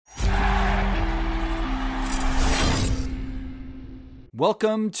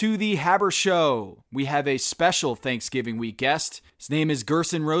Welcome to the Haber Show. We have a special Thanksgiving week guest. His name is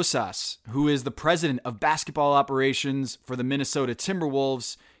Gersson Rosas, who is the president of basketball operations for the Minnesota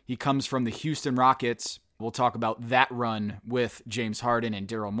Timberwolves. He comes from the Houston Rockets. We'll talk about that run with James Harden and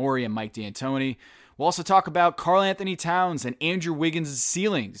Daryl Morey and Mike D'Antoni. We'll also talk about Karl Anthony Towns and Andrew Wiggins'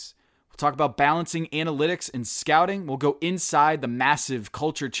 ceilings. We'll talk about balancing analytics and scouting. We'll go inside the massive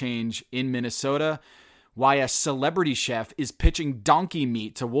culture change in Minnesota, why a celebrity chef is pitching donkey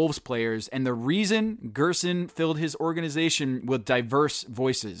meat to Wolves players, and the reason Gersson filled his organization with diverse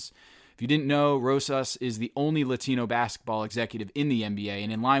voices. If you didn't know, Rosas is the only Latino basketball executive in the NBA,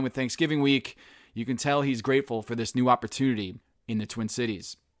 and in line with Thanksgiving week, you can tell he's grateful for this new opportunity in the Twin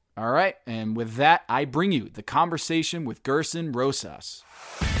Cities. All right, and with that, I bring you the conversation with Gersson Rosas.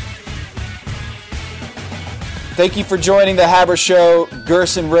 Thank you for joining the Haber Show,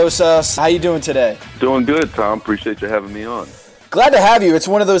 Gersson Rosas. How you doing today? Doing good, Tom. Appreciate you having me on. Glad to have you. It's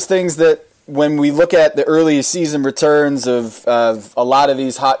one of those things that when we look at the early season returns of a lot of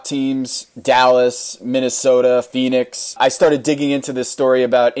these hot teams, Dallas, Minnesota, Phoenix, I started digging into this story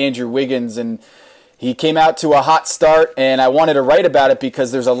about Andrew Wiggins, and he came out to a hot start, and I wanted to write about it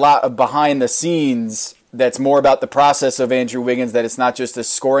because there's a lot of behind the scenes that's more about the process of Andrew Wiggins, that it's not just a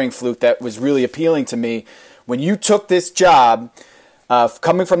scoring fluke that was really appealing to me. When you took this job,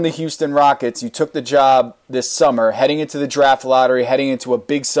 coming from the Houston Rockets, you took the job this summer, heading into the draft lottery, heading into a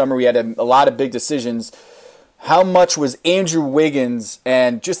big summer. We had a lot of big decisions. How much was Andrew Wiggins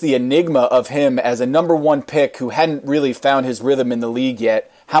and just the enigma of him as a number one pick who hadn't really found his rhythm in the league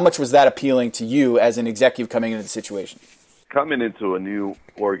yet, how much was that appealing to you as an executive coming into the situation? Coming into a new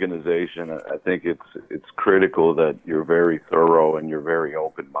organization, I think it's critical that you're very thorough and you're very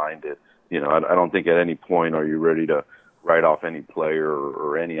open-minded. You know, I don't think at any point are you ready to write off any player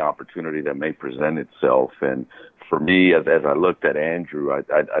or any opportunity that may present itself. And for me, as I looked at Andrew,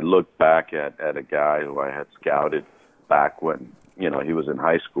 I looked back at a guy who I had scouted back when, you know, he was in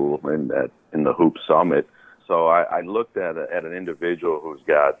high school in the Hoop Summit. So I looked at an individual who's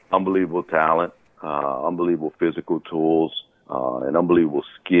got unbelievable talent, unbelievable physical tools, and unbelievable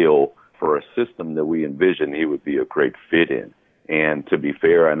skill for a system that we envisioned he would be a great fit in. And to be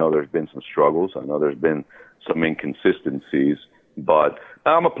fair, I know there's been some struggles. I know there's been some inconsistencies, but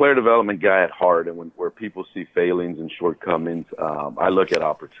I'm a player development guy at heart. And where people see failings and shortcomings, I look at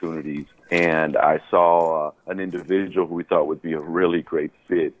opportunities. And I saw an individual who we thought would be a really great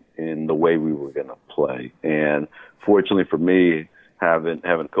fit in the way we were going to play. And fortunately for me, having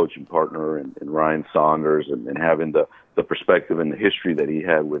a coaching partner in Ryan Saunders and having the perspective and the history that he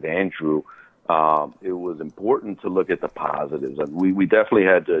had with Andrew, it was important to look at the positives. And we definitely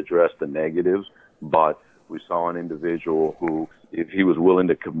had to address the negatives, but we saw an individual who, if he was willing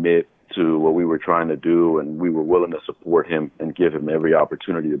to commit to what we were trying to do and we were willing to support him and give him every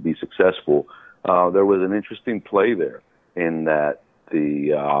opportunity to be successful, there was an interesting play there in that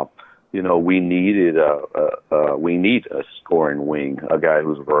we need a scoring wing, a guy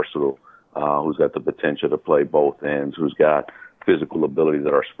who's versatile, who's got the potential to play both ends, who's got physical abilities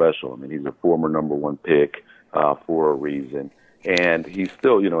that are special. I mean, he's a former number one pick for a reason. And he's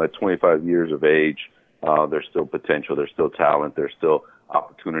still, at 25 years of age, there's still potential, there's still talent, there's still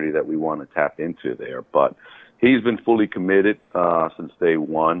opportunity that we want to tap into there. But he's been fully committed since day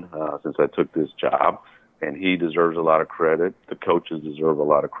one, since I took this job, and he deserves a lot of credit. The coaches deserve a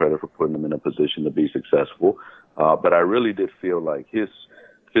lot of credit for putting him in a position to be successful. But I really did feel like his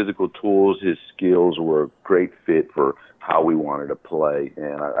physical tools, his skills were a great fit for how we wanted to play.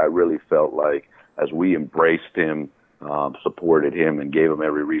 And I really felt like as we embraced him, supported him, and gave him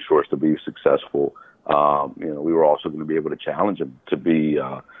every resource to be successful, we were also going to be able to challenge him to be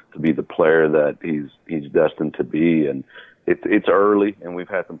the player that he's destined to be. And it's early, and we've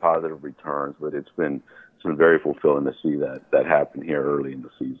had some positive returns, but it's been very fulfilling to see that happen here early in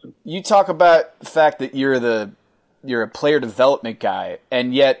the season. You talk about the fact that you're a player development guy,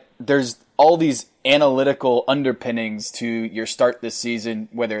 and yet there's all these analytical underpinnings to your start this season,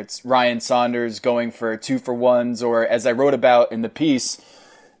 whether it's Ryan Saunders going for 2-for-1s, or as I wrote about in the piece,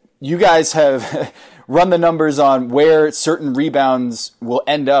 you guys have run the numbers on where certain rebounds will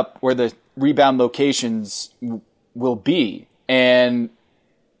end up, where the rebound locations will be. And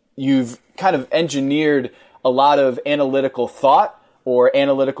you've kind of engineered a lot of analytical thought or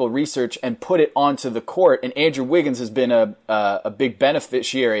analytical research and put it onto the court. And Andrew Wiggins has been a big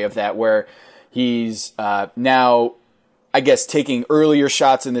beneficiary of that, where he's now, I guess, taking earlier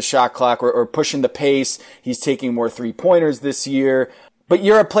shots in the shot clock or pushing the pace. He's taking more three-pointers this year. But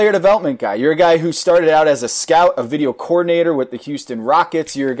you're a player development guy. You're a guy who started out as a scout, a video coordinator with the Houston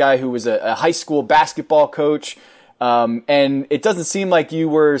Rockets. You're a guy who was a high school basketball coach. And it doesn't seem like you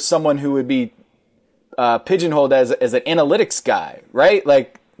were someone who would be pigeonholed as an analytics guy, right?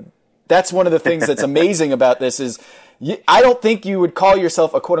 Like, that's one of the things that's amazing about this is I don't think you would call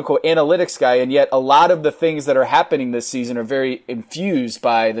yourself a quote-unquote analytics guy, and yet a lot of the things that are happening this season are very infused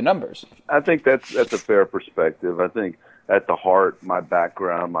by the numbers. I think that's a fair perspective. I think at the heart, my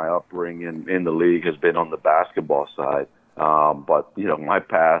background, my upbringing in the league has been on the basketball side. But,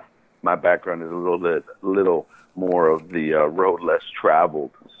 my background is a little more of the road less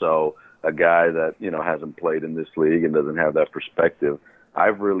traveled. So a guy that, hasn't played in this league and doesn't have that perspective,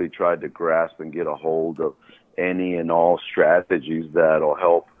 I've really tried to grasp and get a hold of any and all strategies that'll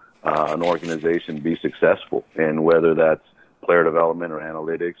help an organization be successful. And whether that's player development or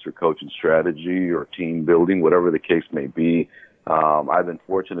analytics or coaching strategy or team building, whatever the case may be, I've been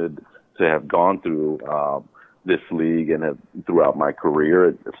fortunate to have gone through this league and have throughout my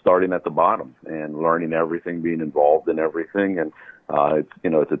career, starting at the bottom and learning everything, being involved in everything. And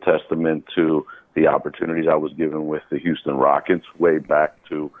it's a testament to the opportunities I was given with the Houston Rockets way back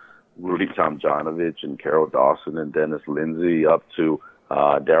to Rudy Tomjanovich and Carol Dawson and Dennis Lindsay up to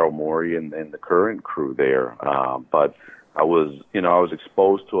Daryl Morey and the current crew there. But I was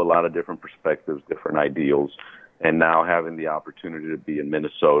exposed to a lot of different perspectives, different ideals. And now having the opportunity to be in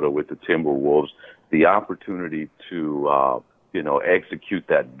Minnesota with the Timberwolves, the opportunity to, execute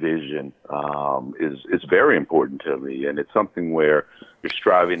that vision is very important to me. And it's something where you're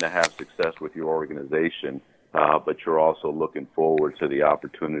striving to have success with your organization, but you're also looking forward to the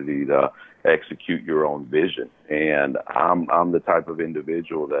opportunity to execute your own vision. And I'm the type of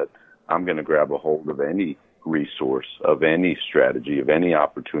individual that I'm going to grab a hold of any resource, of any strategy, of any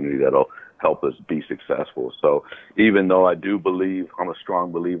opportunity that'll help us be successful. So even though I do believe, I'm a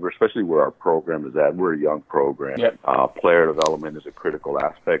strong believer, especially where our program is at, we're a young program. Yep. Player development is a critical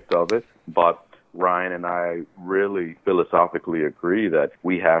aspect of it. But Ryan and I really philosophically agree that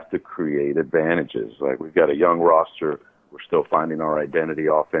we have to create advantages. Like, we've got a young roster. We're still finding our identity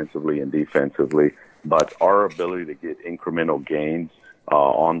offensively and defensively. But our ability to get incremental gains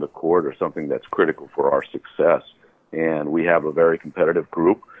on the court are something that's critical for our success. And we have a very competitive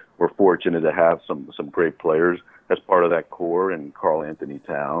group. We're fortunate to have some great players as part of that core, and Karl Anthony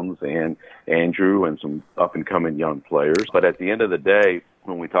Towns and Andrew and some up-and-coming young players. But at the end of the day,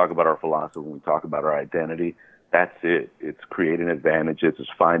 when we talk about our philosophy, when we talk about our identity, that's it. It's creating advantages. It's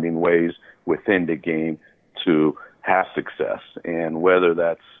finding ways within the game to have success. And whether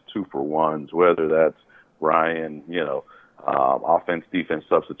that's 2-for-1s, whether that's Ryan, offense, defense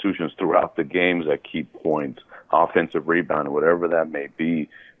substitutions throughout the games at key points, offensive rebounding, whatever that may be.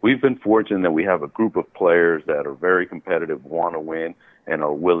 We've been fortunate that we have a group of players that are very competitive, want to win, and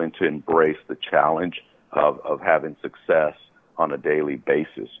are willing to embrace the challenge of having success on a daily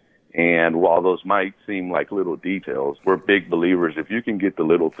basis. And while those might seem like little details, we're big believers. If you can get the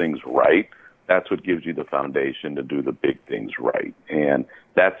little things right, that's what gives you the foundation to do the big things right. And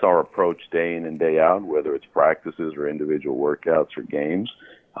that's our approach day in and day out, whether it's practices or individual workouts or games.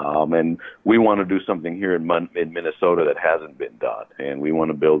 And we want to do something here in Minnesota that hasn't been done. And we want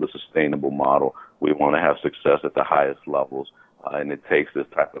to build a sustainable model. We want to have success at the highest levels. And it takes this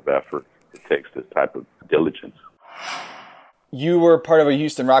type of effort. It takes this type of diligence. You were part of a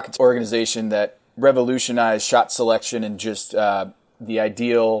Houston Rockets organization that revolutionized shot selection and just the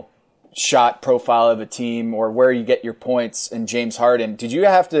ideal shot profile of a team, or where you get your points, and James Harden. Did you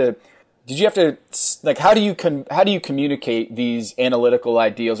have to like, how do you communicate these analytical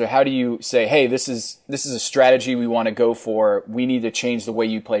ideals, or how do you say, hey, this is a strategy we want to go for, we need to change the way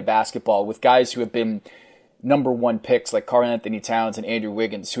you play basketball, with guys who have been number one picks like Karl Anthony Towns and Andrew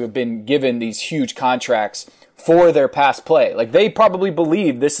Wiggins, who have been given these huge contracts for their past play? Like, they probably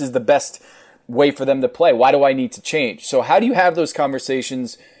believe this is the best way for them to play. Why do I need to change? So how do you have those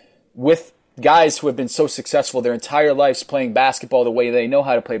conversations with guys who have been so successful their entire lives playing basketball the way they know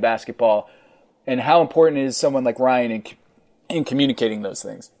how to play basketball? And how important is someone like Ryan in communicating those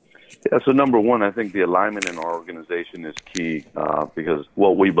things? Yeah, so number one, I think the alignment in our organization is key because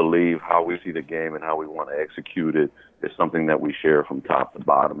what we believe, how we see the game, and how we want to execute it is something that we share from top to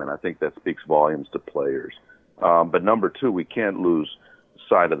bottom, and I think that speaks volumes to players. But number two, we can't lose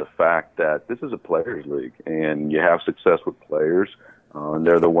sight of the fact that this is a players' league, and you have success with players, and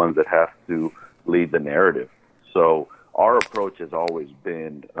they're the ones that have to lead the narrative. So our approach has always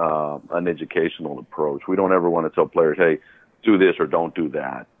been an educational approach. We don't ever want to tell players, hey, do this or don't do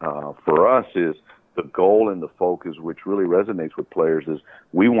that. For us, is the goal and the focus, which really resonates with players, is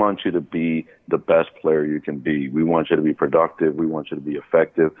we want you to be the best player you can be. We want you to be productive. We want you to be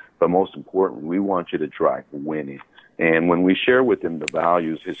effective. But most importantly, we want you to drive winning. And when we share with them the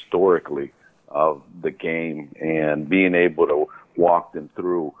values historically of the game and being able to walk them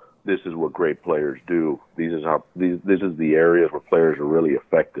through. This is what great players do. This is the areas where players are really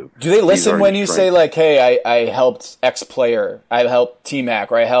effective. Do they listen when you say, like, hey, I helped X player, I helped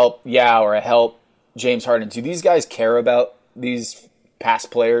T-Mac, or I helped Yao, or I helped James Harden? Do these guys care about these past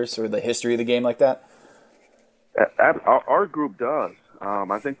players or the history of the game like that? Our group does.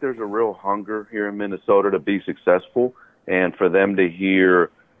 I think there's a real hunger here in Minnesota to be successful, and for them to hear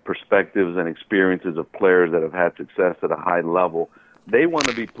perspectives and experiences of players that have had success at a high level. They want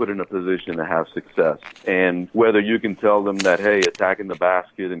to be put in a position to have success. And whether you can tell them that, hey, attacking the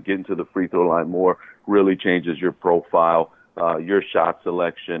basket and getting to the free throw line more really changes your profile, your shot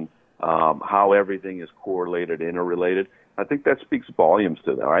selection, how everything is correlated, interrelated, I think that speaks volumes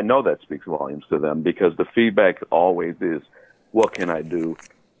to them. I know that speaks volumes to them because the feedback always is, what can I do?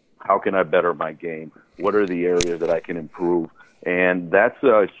 How can I better my game? What are the areas that I can improve? And that's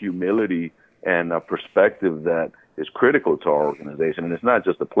a humility and a perspective that is critical to our organization. And it's not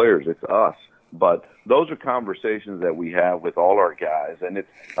just the players, it's us. But those are conversations that we have with all our guys. And it's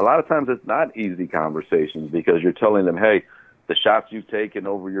a lot of times it's not easy conversations because you're telling them, hey, the shots you've taken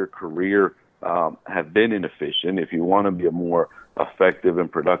over your career have been inefficient. If you want to be a more effective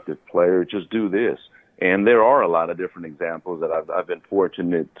and productive player, just do this. And there are a lot of different examples that I've been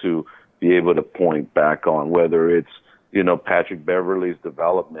fortunate to be able to point back on, whether it's, Patrick Beverley's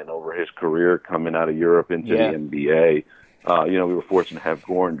development over his career coming out of Europe into the NBA. We were fortunate to have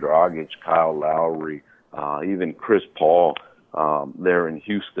Goran Dragic, Kyle Lowry, even Chris Paul there in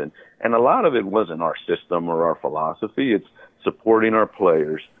Houston. And a lot of it wasn't our system or our philosophy. It's supporting our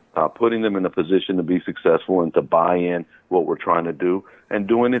players, putting them in a position to be successful and to buy in what we're trying to do and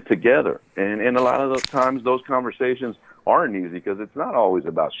doing it together. And a lot of those times those conversations aren't easy because it's not always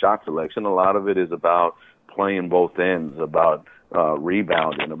about shot selection. A lot of it is about playing both ends, about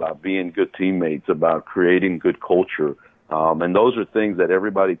rebounding, about being good teammates, about creating good culture. And those are things that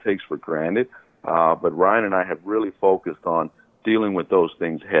everybody takes for granted. But Ryan and I have really focused on dealing with those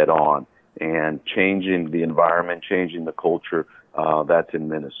things head on and changing the environment, changing the culture that's in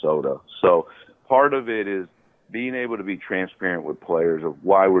Minnesota. So part of it is being able to be transparent with players of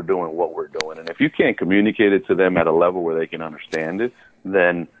why we're doing what we're doing. And if you can't communicate it to them at a level where they can understand it,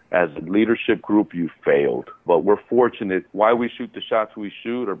 then as a leadership group, you failed. But we're fortunate. Why we shoot the shots we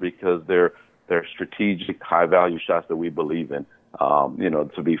shoot are because they're strategic, high-value shots that we believe in.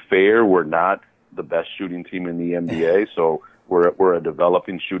 To be fair, we're not the best shooting team in the NBA, so we're a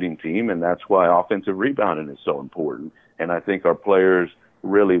developing shooting team, and that's why offensive rebounding is so important. And I think our players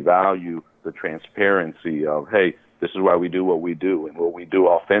really value the transparency of, hey, this is why we do what we do, and what we do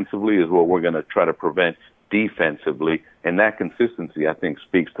offensively is what we're going to try to prevent defensively. And that consistency, I think,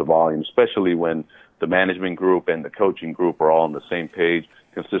 speaks to volume, especially when the management group and the coaching group are all on the same page,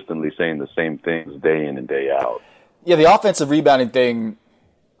 consistently saying the same things day in and day out. Yeah, the offensive rebounding thing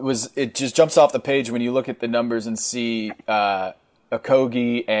it just jumps off the page when you look at the numbers and see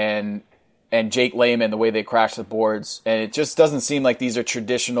Okogie and Jake Layman, the way they crash the boards. And it just doesn't seem like these are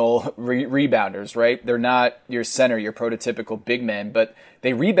traditional rebounders, right? They're not your center, your prototypical big men, but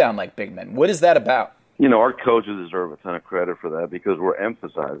they rebound like big men. What is that about? Our coaches deserve a ton of credit for that because we're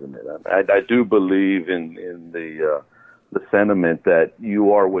emphasizing it. I do believe in the sentiment that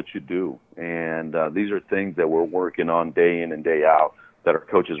you are what you do. And these are things that we're working on day in and day out that our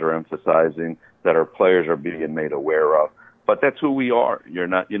coaches are emphasizing, that our players are being made aware of. But that's who we are. You're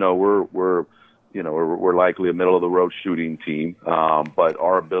not, we're likely a middle of the road shooting team. But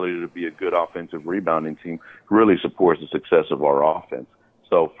our ability to be a good offensive rebounding team really supports the success of our offense.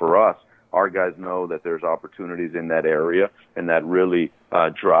 So for us, our guys know that there's opportunities in that area, and that really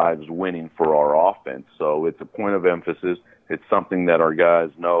drives winning for our offense. So it's a point of emphasis. It's something that our guys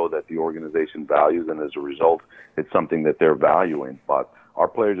know that the organization values, and as a result, it's something that they're valuing. But our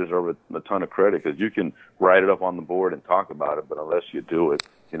players deserve a ton of credit because you can write it up on the board and talk about it, but unless you do it,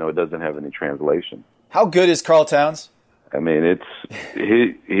 it doesn't have any translation. How good is Karl Towns? I mean,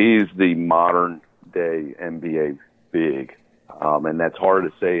 he's the modern day NBA big. And that's hard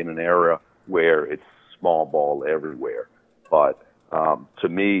to say in an era where it's small ball everywhere. But to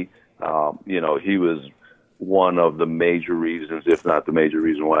me, he was one of the major reasons, if not the major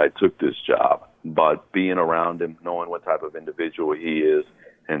reason, why I took this job. But being around him, knowing what type of individual he is,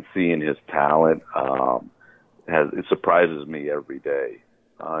 and seeing his talent, it surprises me every day.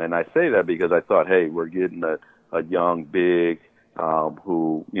 And I say that because I thought, hey, we're getting a young big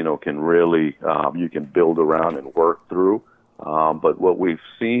who can really you can build around and work through. But what we've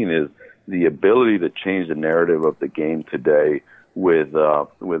seen is the ability to change the narrative of the game today with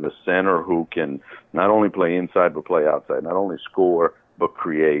a center who can not only play inside but play outside, not only score but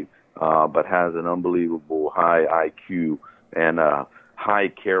create. but has an unbelievable high IQ and a high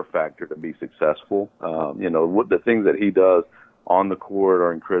care factor to be successful. What the things that he does on the court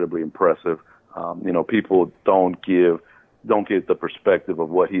are incredibly impressive. People don't get the perspective of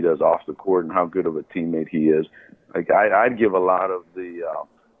what he does off the court and how good of a teammate he is. Like I'd give a lot of the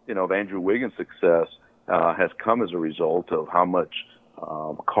of Andrew Wiggins' success has come as a result of how much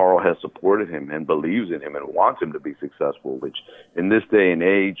Carl has supported him and believes in him and wants him to be successful, which in this day and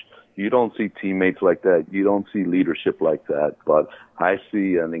age, you don't see teammates like that. You don't see leadership like that. But I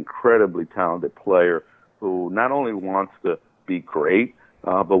see an incredibly talented player who not only wants to be great,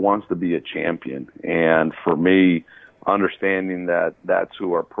 but wants to be a champion. And for me, understanding that that's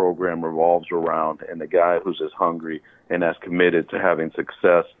who our program revolves around, and the guy who's as hungry and as committed to having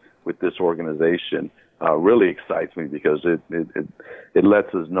success with this organization really excites me, because it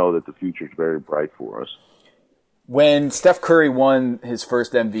lets us know that the future is very bright for us. When Steph Curry won his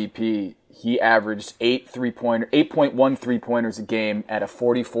first MVP, he averaged 8.1 3-pointers a game at a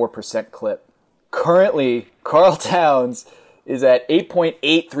 44% clip. Currently, Karl Towns is at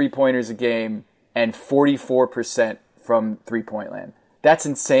 8.8 3-pointers a game and 44% from three-point land. That's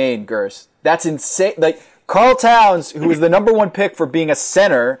insane, Gers. That's insane. Like, Karl Towns, who was the number one pick for being a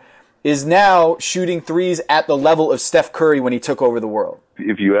center, is now shooting threes at the level of Steph Curry when he took over the world.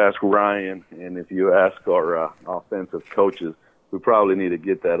 If you ask Ryan and if you ask our offensive coaches, we probably need to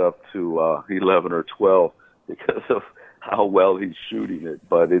get that up to 11 or 12 because of how well he's shooting it.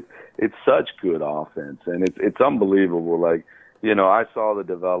 But it's such good offense, and it's unbelievable. Like, I saw the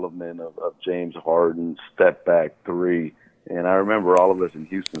development of James Harden's step-back three, and I remember all of us in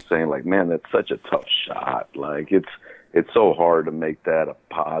Houston saying, like, man, that's such a tough shot. Like, it's so hard to make that a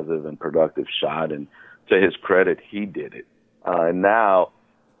positive and productive shot, and to his credit, he did it. And now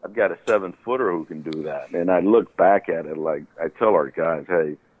I've got a 7-footer who can do that. And I look back at it, like, I tell our guys,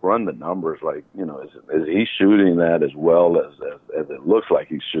 hey, run the numbers. Like, is he shooting that as well as it looks like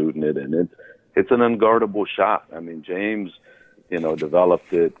he's shooting it? And it's an unguardable shot. I mean, James,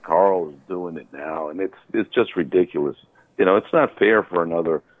 developed it. Carl is doing it now, and it's just ridiculous. It's not fair for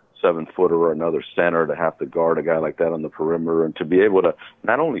another 7-footer or another center to have to guard a guy like that on the perimeter, and to be able to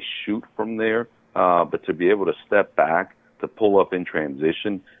not only shoot from there, but to be able to step back, to pull up in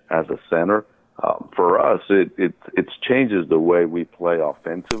transition as a center. For us, it changes the way we play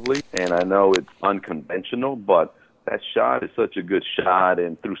offensively, and I know it's unconventional, but that shot is such a good shot,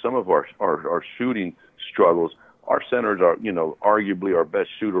 and through some of our shooting struggles, our centers are, arguably our best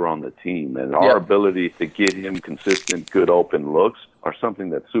shooter on the team, and our ability to get him consistent, good open looks are something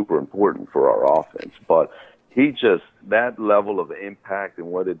that's super important for our offense. But that level of impact and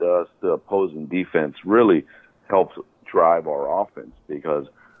what it does to opposing defense really helps drive our offense, because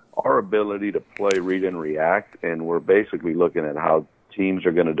our ability to play, read, and react, and we're basically looking at how teams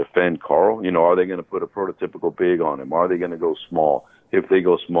are going to defend Carl. Are they going to put a prototypical big on him? Are they going to go small? If they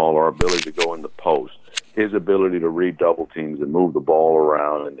go small, our ability to go in the post, his ability to read double teams and move the ball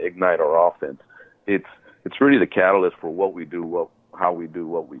around and ignite our offense. It's really the catalyst for what we do, how we do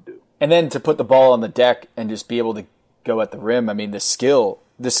what we do. And then to put the ball on the deck and just be able to go at the rim, I mean, the skill.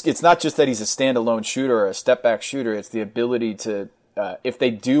 It's not just that he's a standalone shooter or a step-back shooter. It's the ability to, if they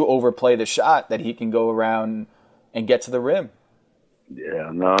do overplay the shot, that he can go around and get to the rim.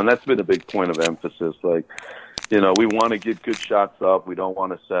 Yeah, no, and that's been a big point of emphasis. Like, we want to get good shots up. We don't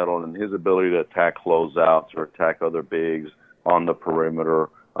want to settle. And his ability to attack closeouts or attack other bigs on the perimeter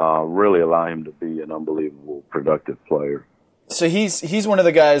really allow him to be an unbelievable, productive player. So he's one of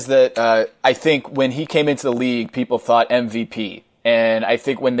the guys that I think when he came into the league, people thought MVP. And I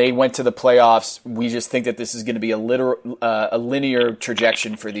think when they went to the playoffs, we just think that this is going to be a linear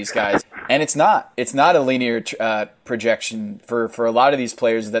projection for these guys. And it's not. It's not a linear projection for a lot of these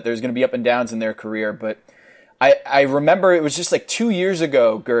players, that there's going to be up and downs in their career. But I remember it was just like 2 years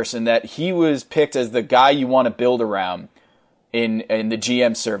ago, Gersson, that he was picked as the guy you want to build around in the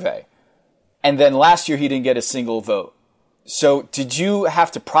GM survey. And then last year he didn't get a single vote. So did you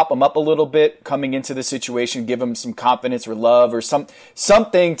have to prop him up a little bit coming into the situation, give him some confidence or love or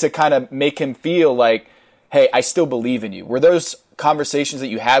something to kind of make him feel like, hey, I still believe in you? Were those conversations that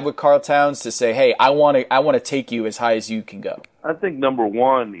you had with Karl Towns to say, hey, I want to take you as high as you can go? I think, number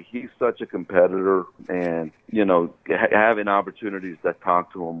one, he's such a competitor, and, having opportunities to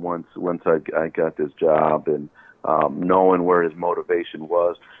talk to him once I got this job, and knowing where his motivation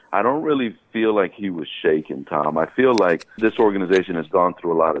was, I don't really feel like he was shaken, Tom. I feel like this organization has gone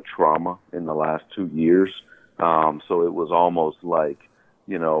through a lot of trauma in the last 2 years. So it was almost like,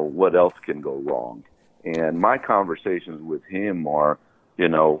 what else can go wrong? And my conversations with him are,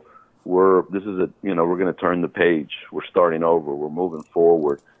 we're going to turn the page. We're starting over. We're moving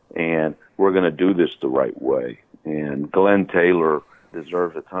forward. and we're going to do this the right way. And Glenn Taylor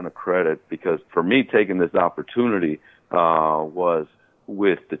deserves a ton of credit, because for me, taking this opportunity was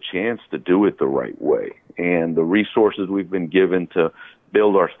with the chance to do it the right way. And the resources we've been given to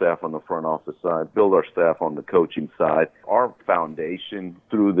build our staff on the front office side, build our staff on the coaching side. Our foundation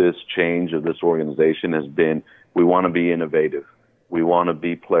through this change of this organization has been, we want to be innovative. We want to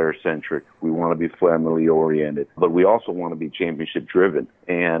be player-centric. We want to be family-oriented. But we also want to be championship-driven.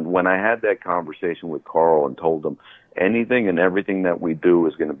 And when I had that conversation with Carl and told him anything and everything that we do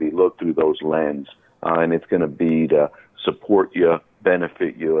is going to be looked through those lens, and it's going to be to support you,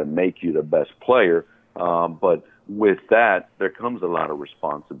 benefit you, and make you the best player. But with that, there comes a lot of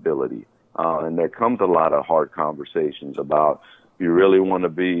responsibility, and there comes a lot of hard conversations about, if you really want to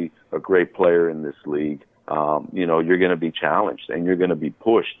be a great player in this league, you're going to be challenged and you're going to be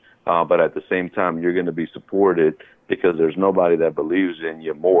pushed. But at the same time, you're going to be supported, because there's nobody that believes in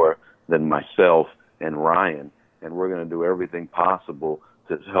you more than myself and Ryan. And we're going to do everything possible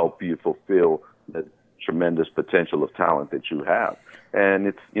to help you fulfill the tremendous potential of talent that you have. And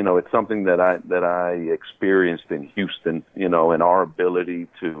it's something that I experienced in Houston, and our ability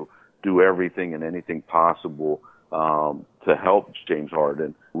to do everything and anything possible to help James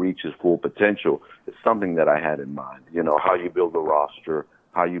Harden reach his full potential. It's something that I had in mind. How you build a roster,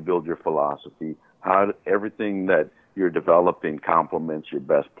 how you build your philosophy, how everything that you're developing complements your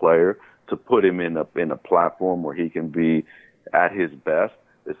best player, to put him in a platform where he can be at his best,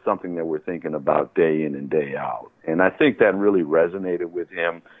 is something that we're thinking about day in and day out. And I think that really resonated with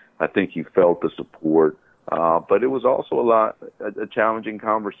him. I think he felt the support. But it was also a challenging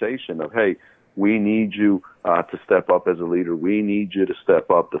conversation of, hey, we need you to step up as a leader. We need you to step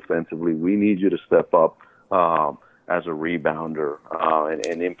up defensively. We need you to step up as a rebounder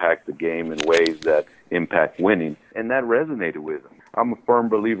and impact the game in ways that impact winning. And that resonated with him. I'm a firm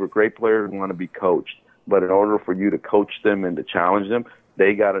believer great players want to be coached. But in order for you to coach them and to challenge them,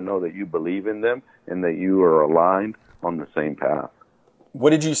 they got to know that you believe in them and that you are aligned on the same path.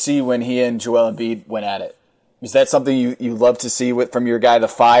 What did you see when he and Joel Embiid went at it? Is that something you love to see from your guy, the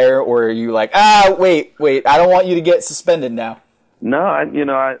Fire, or are you like, wait, I don't want you to get suspended now? No,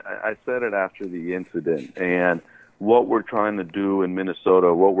 I said it after the incident, and what we're trying to do in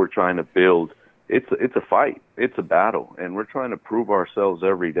Minnesota, what we're trying to build, it's a fight, it's a battle, and we're trying to prove ourselves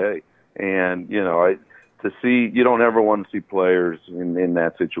every day. And you don't ever want to see players in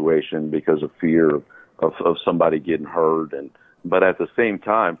that situation because of fear of somebody getting hurt, but at the same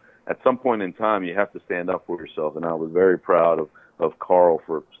time, at some point in time, you have to stand up for yourself. And I was very proud of Carl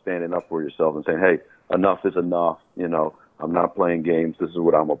for standing up for yourself and saying, hey, enough is enough. I'm not playing games. This is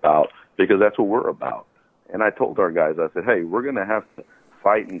what I'm about, because that's what we're about. And I told our guys, I said, hey, we're going to have to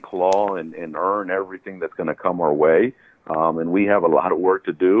fight and claw and earn everything that's going to come our way. And we have a lot of work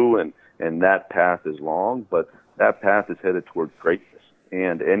to do, and that path is long, but that path is headed towards greatness.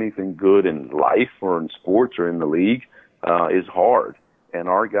 And anything good in life or in sports or in the league is hard. And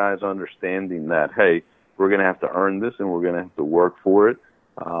our guys understanding that, hey, we're going to have to earn this and we're going to have to work for it,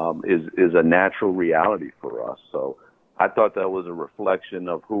 is a natural reality for us. So I thought that was a reflection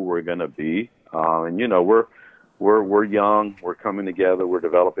of who we're going to be. And we're young, we're coming together, we're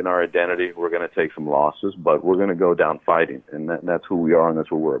developing our identity. We're going to take some losses, but we're going to go down fighting, and that's who we are, and that's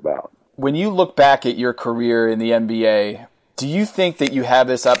what we're about. When you look back at your career in the NBA, do you think that you have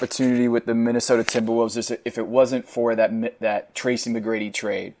this opportunity with the Minnesota Timberwolves if it wasn't for that Tracy McGrady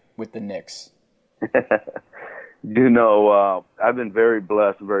trade with the Knicks? I've been very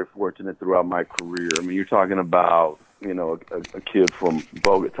blessed and very fortunate throughout my career. I mean, you're talking about, a kid from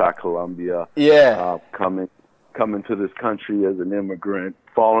Bogota, Colombia, coming to this country as an immigrant,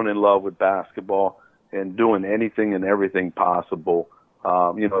 falling in love with basketball and doing anything and everything possible.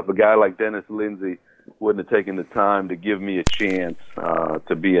 If a guy like Dennis Lindsey wouldn't have taken the time to give me a chance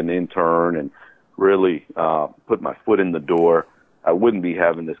to be an intern and really put my foot in the door, I wouldn't be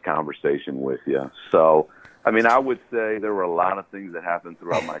having this conversation with you. So, I would say there were a lot of things that happened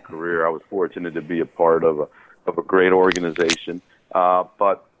throughout my career. I was fortunate to be a part of a great organization,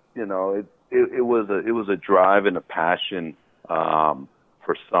 but it was a drive and a passion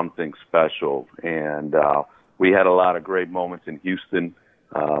for something special, and we had a lot of great moments in Houston.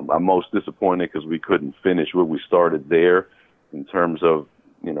 I'm most disappointed because we couldn't finish what we started there in terms of,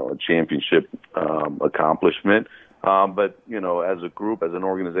 a championship accomplishment. But, as a group, as an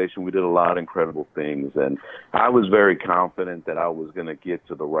organization, we did a lot of incredible things. And I was very confident that I was going to get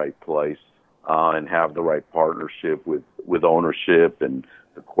to the right place and have the right partnership with ownership and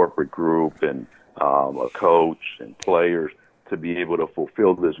the corporate group and a coach and players to be able to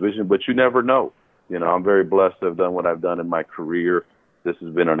fulfill this vision. But you never know. I'm very blessed to have done what I've done in my career. This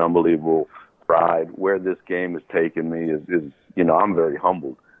has been an unbelievable ride. Where this game has taken me is I'm very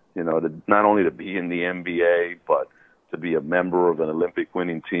humbled, not only to be in the NBA, but to be a member of an Olympic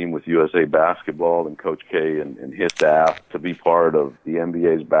winning team with USA Basketball and Coach K and his staff, to be part of the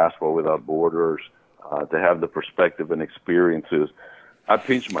NBA's Basketball Without Borders, to have the perspective and experiences. I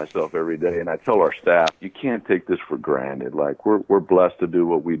pinch myself every day, and I tell our staff, you can't take this for granted. Like, we're blessed to do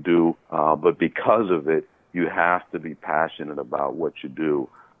what we do, but because of it, you have to be passionate about what you do.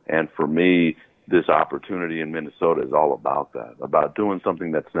 And for me, this opportunity in Minnesota is all about that, about doing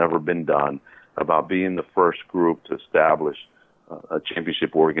something that's never been done, about being the first group to establish a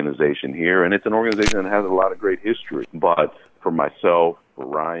championship organization here. And it's an organization that has a lot of great history. But for myself, for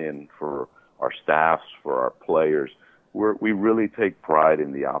Ryan, for our staffs, for our players, we really take pride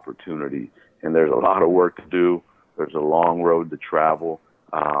in the opportunity. And there's a lot of work to do. There's a long road to travel.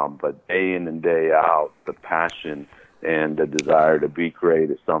 But day in and day out, the passion and the desire to be great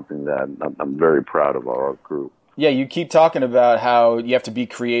is something that I'm very proud of our group. Yeah, you keep talking about how you have to be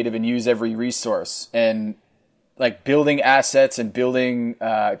creative and use every resource, and like building assets and building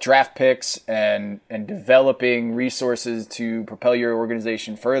draft picks and developing resources to propel your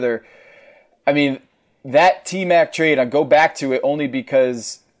organization further. I mean, that T-Mac trade, I go back to it only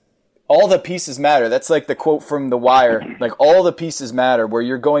because all the pieces matter. That's like the quote from The Wire, like all the pieces matter, where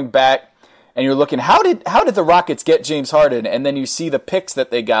you're going back and you're looking, how did the Rockets get James Harden? And then you see the picks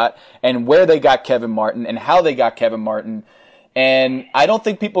that they got and where they got Kevin Martin and how they got Kevin Martin. And I don't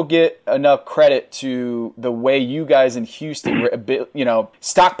think people get enough credit to the way you guys in Houston,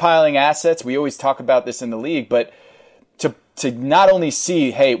 stockpiling assets. We always talk about this in the league, but to not only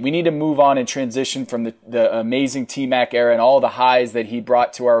see, hey, we need to move on and transition from the amazing T-Mac era and all the highs that he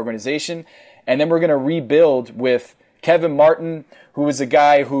brought to our organization, and then we're going to rebuild with Kevin Martin, who is a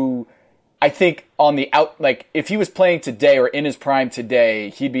guy who I think on the if he was playing today or in his prime today,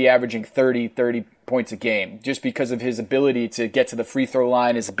 he'd be averaging 30 points a game just because of his ability to get to the free throw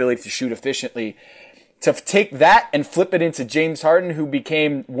line, his ability to shoot efficiently. To take that and flip it into James Harden, who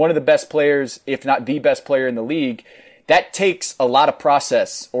became one of the best players, if not the best player in the league, that takes a lot of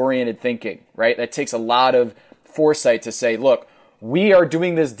process-oriented thinking, right? That takes a lot of foresight to say, look, we are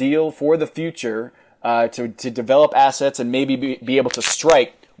doing this deal for the future to develop assets and maybe be able to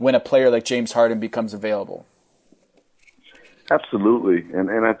strike when a player like James Harden becomes available. Absolutely.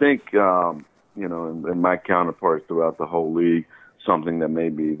 And I think, and my counterparts throughout the whole league, something that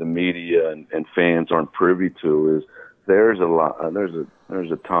maybe the media and fans aren't privy to is there's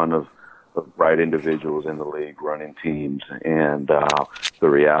a ton of bright individuals in the league running teams. And the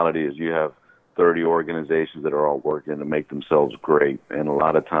reality is you have 30 organizations that are all working to make themselves great. And a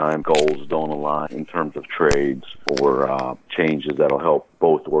lot of time goals don't align in terms of trades or changes that'll help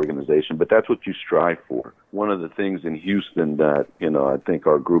both organizations. But that's what you strive for. One of the things in Houston that, I think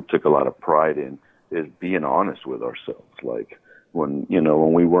our group took a lot of pride in is being honest with ourselves. Like when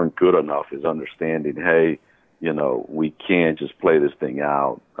we weren't good enough is understanding, hey, we can't just play this thing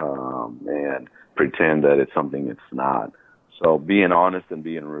out and pretend that it's something it's not. So being honest and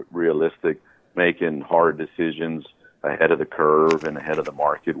being realistic, making hard decisions ahead of the curve and ahead of the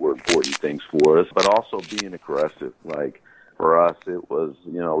market were important things for us, but also being aggressive. Like for us, it was,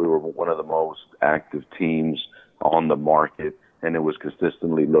 we were one of the most active teams on the market, and it was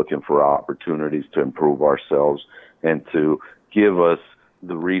consistently looking for opportunities to improve ourselves and to give us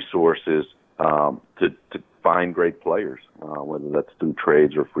the resources to find great players, whether that's through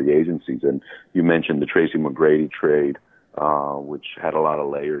trades or free agencies. And you mentioned the Tracy McGrady trade, which had a lot of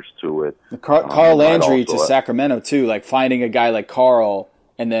layers to it. Carl Landry to Sacramento too, like finding a guy like Carl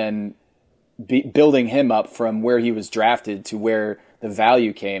and then building him up from where he was drafted to where the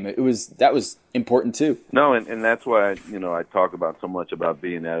value came. That was important too. No, and that's why I talk about so much about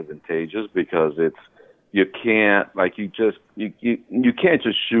being advantageous, because you can't you can't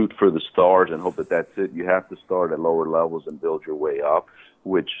just shoot for the stars and hope that that's it. You have to start at lower levels and build your way up,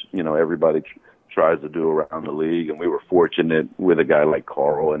 which everybody tries to do around the league. And we were fortunate with a guy like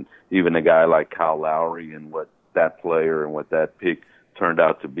Carl and even a guy like Kyle Lowry and what that player and what that pick turned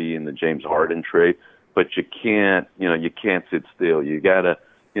out to be in the James Harden trade. But you can't sit still. You gotta,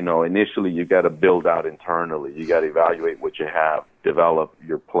 initially you gotta build out internally. You gotta evaluate what you have, develop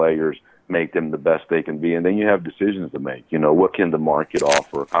your players, make them the best they can be, and then you have decisions to make. What can the market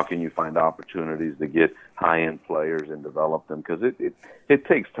offer? How can you find opportunities to get high-end players and develop them? Because it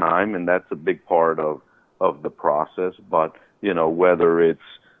takes time, and that's a big part of the process. But, whether it's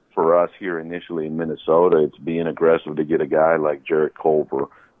for us here initially in Minnesota, it's being aggressive to get a guy like Jarrett Culver,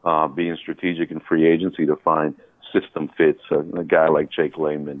 being strategic in free agency to find system fits, a guy like Jake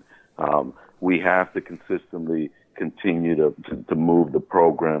Layman. We have to consistently continue to move the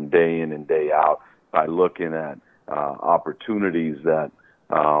program day in and day out by looking at opportunities that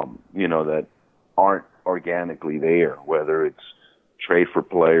that aren't organically there, whether it's trade for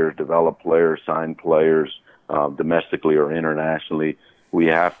players, develop players, sign players, domestically or internationally. We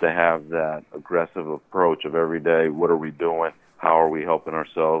have to have that aggressive approach of every day. What are we doing? How are we helping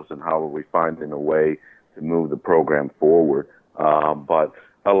ourselves? And how are we finding a way to move the program forward? But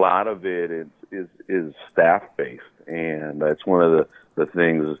a lot of it is staff-based, and that's one of the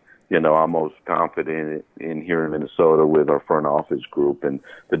things, I'm most confident in here in Minnesota with our front office group and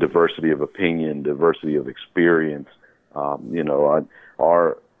the diversity of opinion, diversity of experience. Our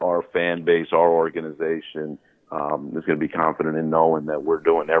fan base, our organization is going to be confident in knowing that we're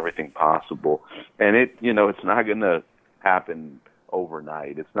doing everything possible. And it's not going to happen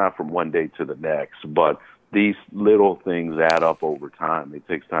overnight. It's not from one day to the next, but these little things add up over time. It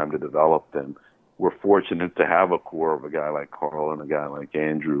takes time to develop them. We're fortunate to have a core of a guy like Carl and a guy like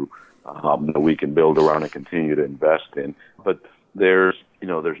Andrew that we can build around and continue to invest in. But there's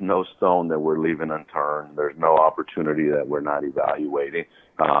no stone that we're leaving unturned. There's no opportunity that we're not evaluating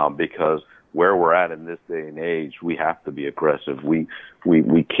because where we're at in this day and age, we have to be aggressive. We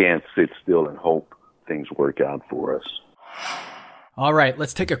can't sit still and hope things work out for us. All right,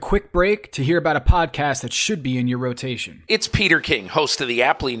 let's take a quick break to hear about a podcast that should be in your rotation. It's Peter King, host of the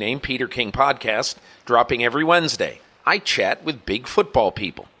aptly named Peter King Podcast, dropping every Wednesday. I chat with big football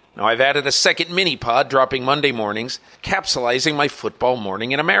people. Now, I've added a second mini-pod dropping Monday mornings, capsulizing my Football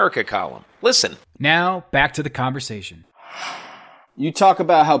Morning in America column. Listen. Now, back to the conversation. You talk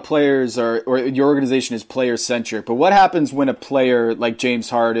about how players or your organization is player-centric, but what happens when a player like James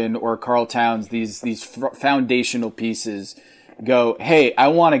Harden or Karl Towns, these foundational pieces, go, hey, I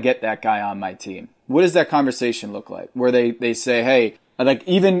want to get that guy on my team? What does that conversation look like? Where they say, hey, like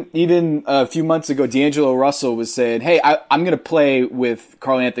even a few months ago, D'Angelo Russell was saying, hey, I'm going to play with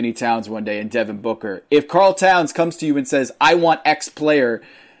Karl Anthony Towns one day and Devin Booker. If Karl Towns comes to you and says, I want X player,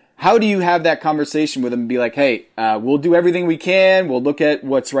 how do you have that conversation with him and be like, hey, we'll do everything we can. We'll look at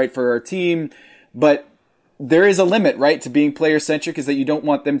what's right for our team. But there is a limit, right, to being player-centric, is that you don't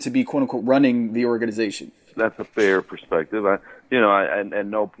want them to be, quote-unquote, running the organization. That's a fair perspective. At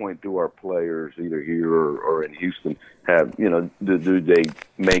no point do our players, either here or in Houston, have, do they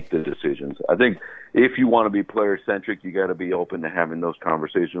make the decisions. I think if you want to be player-centric, you got to be open to having those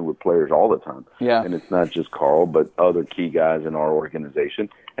conversations with players all the time. Yeah. And it's not just Carl, but other key guys in our organization.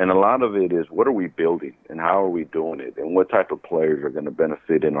 And a lot of it is, what are we building and how are we doing it and what type of players are going to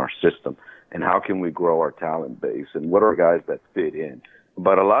benefit in our system and how can we grow our talent base and what are guys that fit in.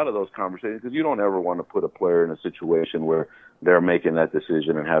 But a lot of those conversations, because you don't ever want to put a player in a situation where they're making that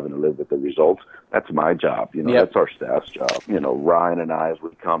decision and having to live with the results. That's my job. Yep. That's our staff's job. Ryan and I, as we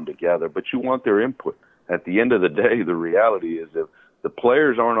come together, but you want their input. At the end of the day, the reality is if the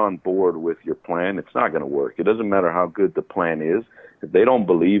players aren't on board with your plan, it's not going to work. It doesn't matter how good the plan is. If they don't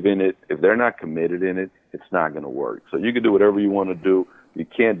believe in it, if they're not committed in it, it's not going to work. So you can do whatever you want to do. You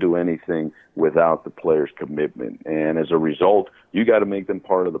can't do anything without the players' commitment. And as a result, you got to make them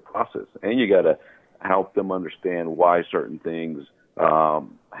part of the process. And you got to help them understand why certain things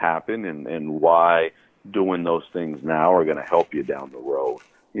happen and why doing those things now are going to help you down the road.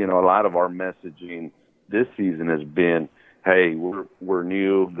 A lot of our messaging this season has been, hey, we're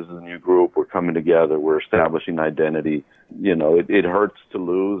new. This is a new group. We're coming together. We're establishing identity. It hurts to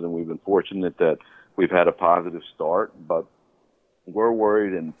lose, and we've been fortunate that we've had a positive start, but we're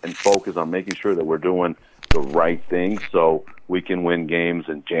worried and focused on making sure that we're doing the right thing so we can win games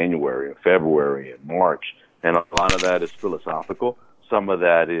in January and February and March. And a lot of that is philosophical. Some of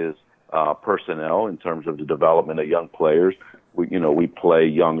that is personnel in terms of the development of young players. We play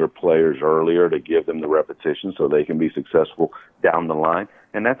younger players earlier to give them the repetition so they can be successful down the line.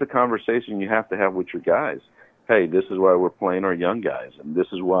 And that's a conversation you have to have with your guys. Hey, this is why we're playing our young guys, and this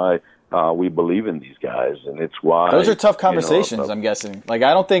is why we believe in these guys, and it's why... Those are tough conversations, I'm guessing. Like,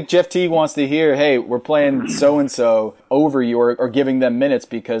 I don't think Jeff Teague wants to hear, hey, we're playing so-and-so over you or giving them minutes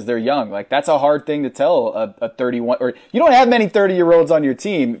because they're young. Like, that's a hard thing to tell a 31... Or you don't have many 30-year-olds on your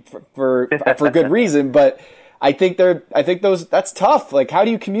team for good reason, but I think that's tough. Like, how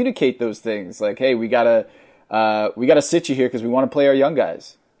do you communicate those things? Like, hey, we gotta sit you here because we want to play our young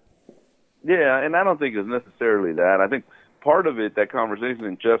guys. Yeah, and I don't think it's necessarily that. I think part of it, that conversation,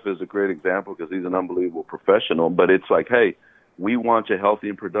 and Jeff is a great example because he's an unbelievable professional, but it's like, hey, we want you healthy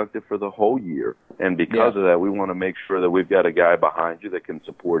and productive for the whole year. And because of that, we want to make sure that we've got a guy behind you that can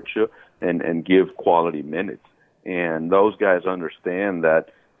support you and give quality minutes. And those guys understand that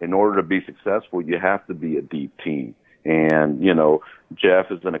in order to be successful, you have to be a deep team. And,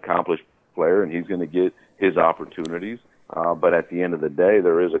 Jeff is an accomplished player, and he's going to get his opportunities. But at the end of the day,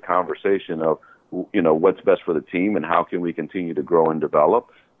 there is a conversation of, what's best for the team and how can we continue to grow and develop.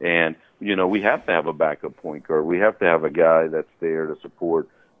 And, we have to have a backup point guard. We have to have a guy that's there to support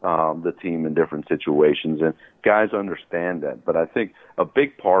the team in different situations. And guys understand that. But I think a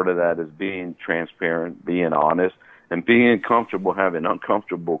big part of that is being transparent, being honest, and being comfortable having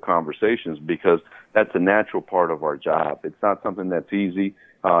uncomfortable conversations, because that's a natural part of our job. It's not something that's easy.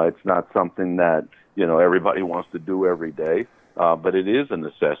 It's not something that, everybody wants to do every day, but it is a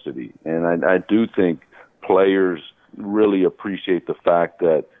necessity. And I do think players really appreciate the fact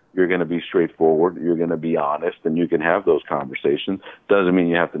that you're going to be straightforward, you're going to be honest, and you can have those conversations. Doesn't mean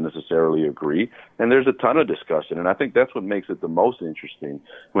you have to necessarily agree. And there's a ton of discussion, and I think that's what makes it the most interesting.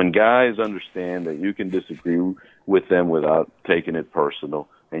 When guys understand that you can disagree with them without taking it personal,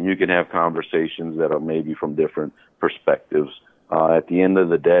 and you can have conversations that are maybe from different perspectives. At the end of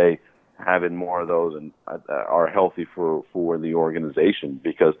the day, having more of those are healthy for the organization,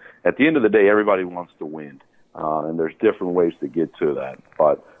 because at the end of the day, everybody wants to win. And there's different ways to get to that.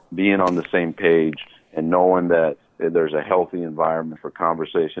 But being on the same page and knowing that there's a healthy environment for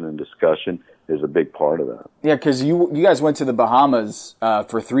conversation and discussion is a big part of that. Yeah, because you guys went to the Bahamas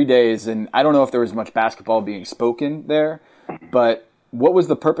for 3 days, and I don't know if there was much basketball being spoken there, but what was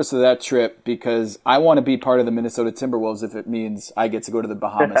the purpose of that trip? Because I want to be part of the Minnesota Timberwolves if it means I get to go to the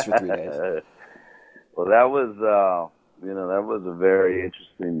Bahamas for 3 days. Well, that was a very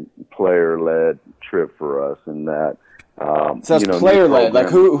interesting player-led trip for us in that. So that's player-led. Like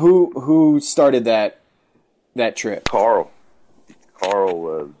who started that trip? Carl. Carl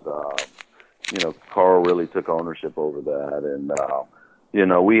was, Carl really took ownership over that. And,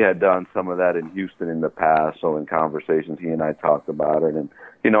 we had done some of that in Houston in the past. So in conversations, he and I talked about it. And,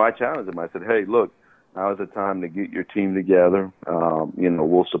 I challenged him. I said, hey, look, now is the time to get your team together.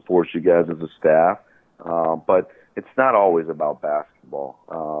 We'll support you guys as a staff. But it's not always about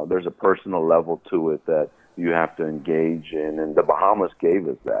basketball. There's a personal level to it that you have to engage in, and the Bahamas gave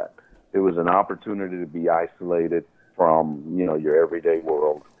us that. It was an opportunity to be isolated from, your everyday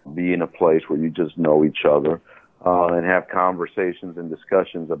world, be in a place where you just know each other, and have conversations and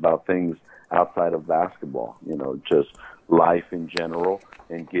discussions about things outside of basketball, just life in general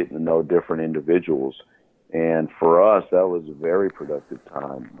and getting to know different individuals. And for us, that was a very productive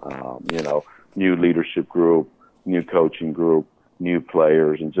time. New leadership group, new coaching group, new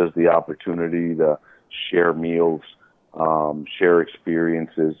players, and just the opportunity to share meals, share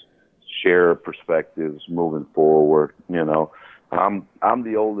experiences, share perspectives moving forward. I'm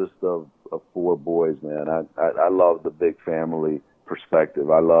the oldest of 4 boys, man. I love the big family perspective.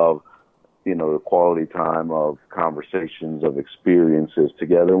 I love, the quality time of conversations, of experiences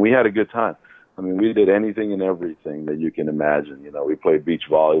together. And we had a good time. I mean, we did anything and everything that you can imagine. We played beach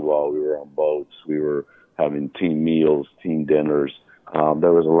volleyball. We were on boats. We were having team meals, team dinners.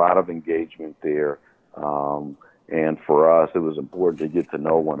 There was a lot of engagement there. And for us, it was important to get to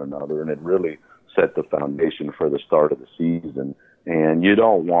know one another, and it really set the foundation for the start of the season. And you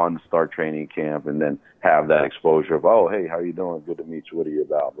don't want to start training camp and then have that exposure of, oh, hey, how you doing? Good to meet you. What are you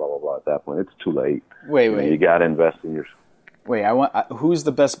about? Blah, blah, blah. At that point, it's too late. Wait. You got to invest in yourself. Wait, who's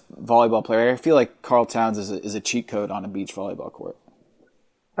the best volleyball player? I feel like Karl Towns is a cheat code on a beach volleyball court.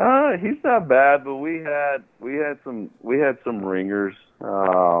 He's not bad, but we had some ringers.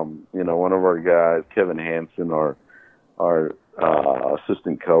 One of our guys, Kevin Hansen, our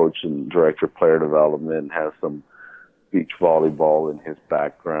assistant coach and director of player development, has some beach volleyball in his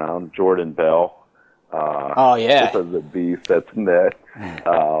background. Jordan Bell. Was a beast at the net.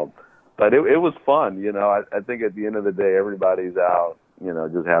 But it was fun. I think at the end of the day, everybody's out,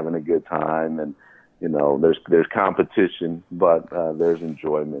 just having a good time, and there's competition, but there's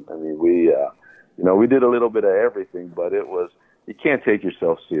enjoyment. I mean, we did a little bit of everything, but you can't take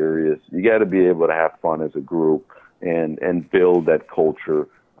yourself serious. You got to be able to have fun as a group and build that culture.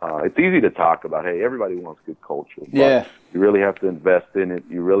 It's easy to talk about, hey, everybody wants good culture, but you really have to invest in it.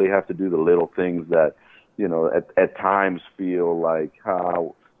 You really have to do the little things that, at times feel like,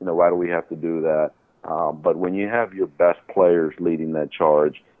 why do we have to do that? But when you have your best players leading that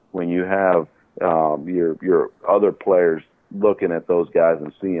charge, when you have your other players looking at those guys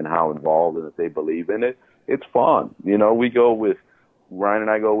and seeing how involved and that they believe in it, it's fun. Ryan and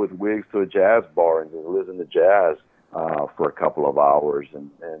I go with Wiggs to a jazz bar and just listen to jazz for a couple of hours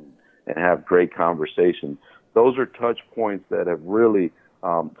and have great conversation. Those are touch points that have really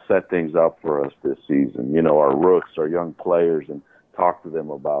set things up for us this season. Our rooks, our young players, and talk to them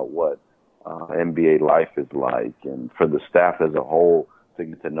about what NBA life is like, and for the staff as a whole to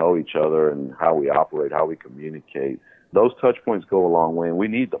get to know each other and how we operate, how we communicate. Those touch points go a long way, and we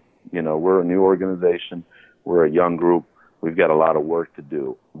need them. We're a new organization. We're a young group. We've got a lot of work to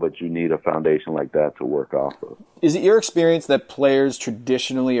do, but you need a foundation like that to work off of. Is it your experience that players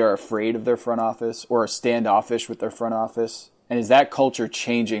traditionally are afraid of their front office or are standoffish with their front office? And is that culture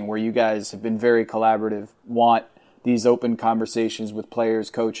changing where you guys have been very collaborative, want these open conversations with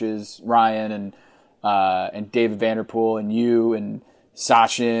players, coaches, Ryan and David Vanderpool and you and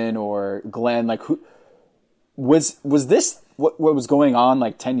Sachin or Glenn? Like, who was this what was going on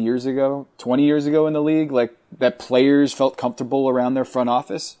like 10 years ago, 20 years ago in the league? Like that players felt comfortable around their front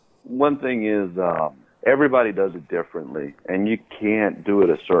office? One thing is everybody does it differently, and you can't do it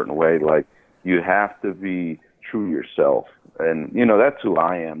a certain way. Like, you have to be true to yourself. And, that's who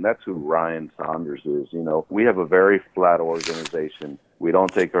I am. That's who Ryan Saunders is. We have a very flat organization. We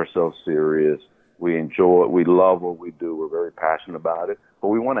don't take ourselves serious. We enjoy it. We love what we do. We're very passionate about it, but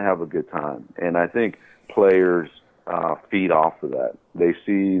we want to have a good time. And I think players feed off of that. They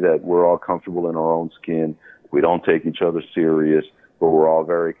see that we're all comfortable in our own skin. We don't take each other serious, but we're all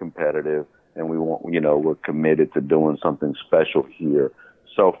very competitive, and we're committed to doing something special here.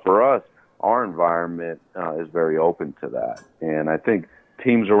 So for us, our environment is very open to that. And I think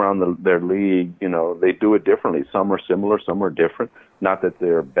teams around their league, they do it differently. Some are similar, some are different. Not that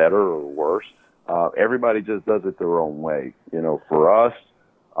they're better or worse. Everybody just does it their own way. For us,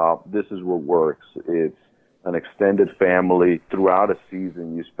 this is what works. It's an extended family. Throughout a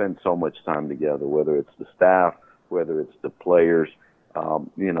season, you spend so much time together, whether it's the staff, whether it's the players.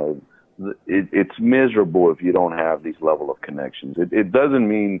 It's miserable if you don't have these level of connections. It doesn't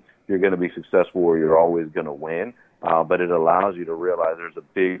mean you're going to be successful or you're always going to win, but it allows you to realize there's a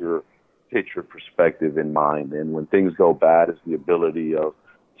bigger picture perspective in mind. And when things go bad, it's the ability of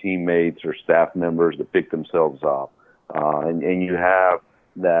teammates or staff members to pick themselves up. And you have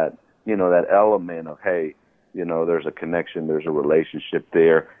that, that element of, hey, there's a connection, there's a relationship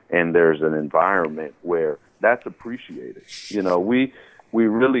there, and there's an environment where that's appreciated. We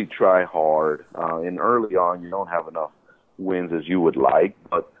really try hard, and early on you don't have enough wins as you would like,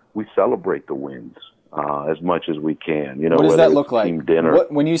 but we celebrate the wins as much as we can. What does that look like? Team dinner.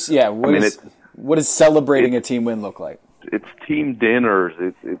 What does celebrating a team win look like? It's team dinners.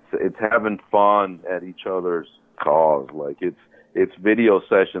 It's having fun at each other's cause. Like it's video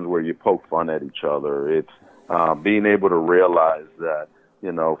sessions where you poke fun at each other. It's being able to realize that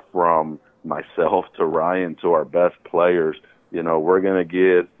from myself to Ryan to our best players, we're going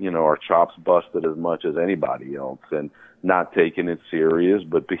to get, our chops busted as much as anybody else, and not taking it serious,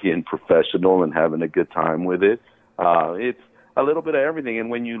 but being professional and having a good time with it. It's a little bit of everything. And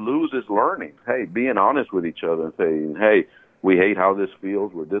when you lose, it's learning. Hey, being honest with each other and saying, hey, we hate how this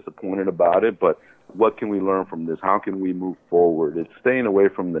feels. We're disappointed about it, but what can we learn from this? How can we move forward? It's staying away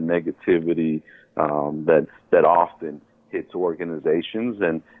from the negativity that often hits organizations,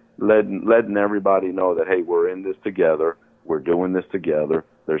 and letting everybody know that, hey, we're in this together. We're doing this together.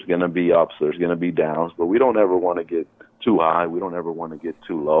 There's going to be ups. There's going to be downs, but we don't ever want to get too high. We don't ever want to get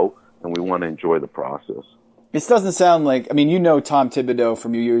too low, and we want to enjoy the process. This doesn't sound like, Tom Thibodeau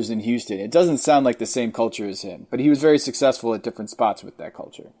from your years in Houston. It doesn't sound like the same culture as him, but he was very successful at different spots with that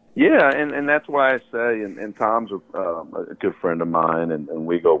culture. Yeah, and that's why I say, and Tom's a good friend of mine, and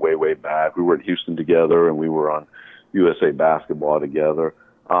we go way, way back. We were at Houston together, and we were on USA Basketball together.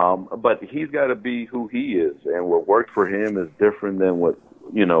 But he's got to be who he is, and what worked for him is different than what,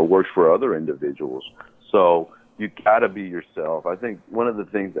 works for other individuals. So you got to be yourself. I think one of the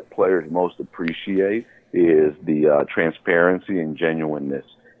things that players most appreciate is the transparency and genuineness.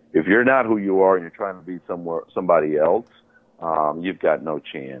 If you're not who you are and you're trying to be somebody else, you've got no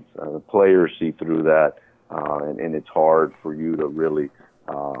chance. The players see through that, and it's hard for you to really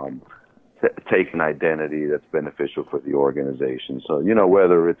take an identity that's beneficial for the organization. So,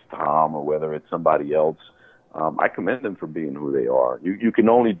 whether it's Tom or whether it's somebody else, I commend them for being who they are. You can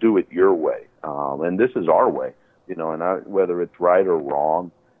only do it your way, and this is our way, and whether it's right or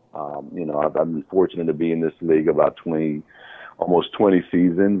wrong, I've been fortunate to be in this league about almost 20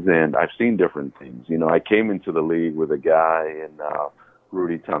 seasons, and I've seen different things. I came into the league with a guy in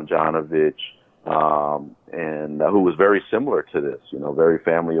Rudy Tomjanovich, and who was very similar to this, very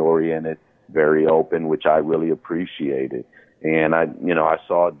family-oriented, very open, which I really appreciated. And I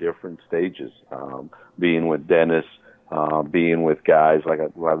saw different stages, being with Dennis, being with guys like I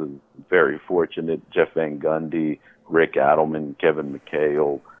was very fortunate, Jeff Van Gundy, Rick Adelman, Kevin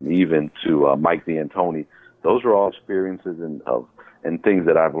McHale, even to Mike D'Antoni. Those are all experiences and things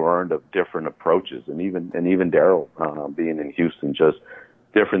that I've learned of different approaches, and even Daryl being in Houston, just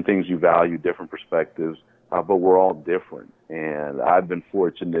different things you value, different perspectives, but we're all different. And I've been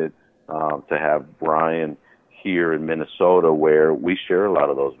fortunate to have Brian here in Minnesota, where we share a lot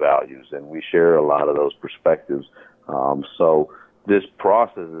of those values and we share a lot of those perspectives. So this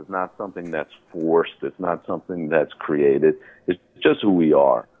process is not something that's forced. It's not something that's created. It's just who we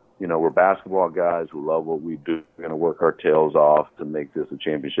are. You know, we're basketball guys who love what we do. We're going to work our tails off to make this a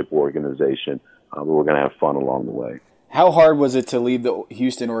championship organization, but we're going to have fun along the way. How hard was it to leave the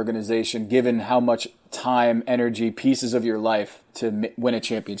Houston organization, given how much time, energy, pieces of your life to win a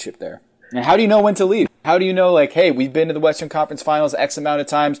championship there? And how do you know when to leave? How do you know, like, hey, we've been to the Western Conference Finals X amount of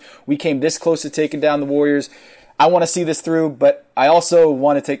times. We came this close to taking down the Warriors. I want to see this through, but I also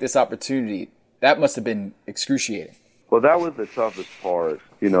want to take this opportunity. That must have been excruciating. Well, that was the toughest part.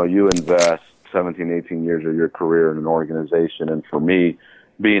 You know, you invest 17, 18 years of your career in an organization. And for me,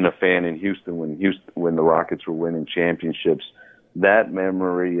 being a fan in Houston when the Rockets were winning championships, that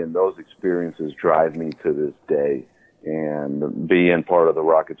memory and those experiences drive me to this day. And being part of the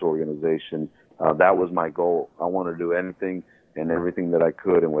Rockets organization, that was my goal. I wanted to do anything and everything that I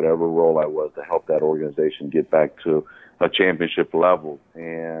could in whatever role I was to help that organization get back to a championship level.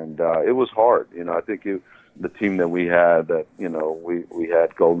 And it was hard. You know, I think the team that we had, we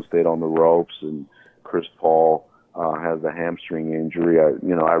had Golden State on the ropes, and Chris Paul has a hamstring injury.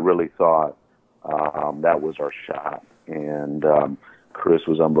 I really thought that was our shot. And Chris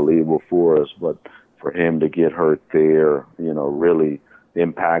was unbelievable for us, but for him to get hurt there, really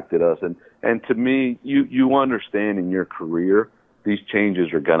impacted us. And to me, you understand in your career, these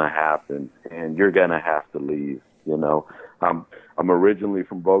changes are going to happen, and you're going to have to leave. I'm originally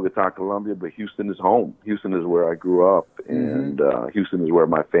from Bogota, Colombia, but Houston is home. Houston is where I grew up, and Houston is where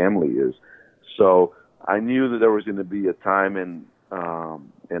my family is. So I knew that there was going to be a time and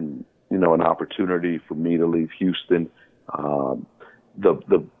an opportunity for me to leave Houston.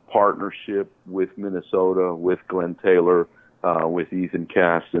 The partnership with Minnesota, with Glenn Taylor, with Ethan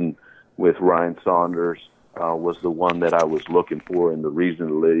Caston, with Ryan Saunders was the one that I was looking for, and the reason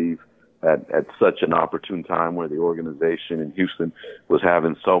to leave at such an opportune time where the organization in Houston was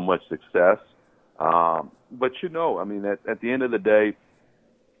having so much success. But at the end of the day,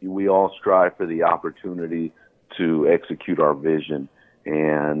 we all strive for the opportunity to execute our vision.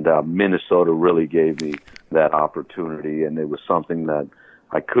 And Minnesota really gave me that opportunity, and it was something that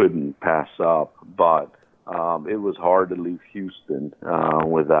I couldn't pass up. But it was hard to leave Houston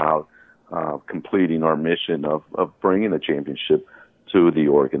without completing our mission of bringing a championship to the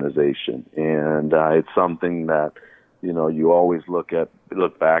organization. And it's something that, you always look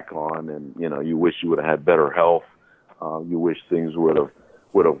back on, and, you wish you would have had better health. You wish things would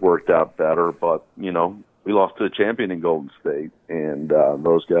have worked out better. But, we lost to a champion in Golden State, and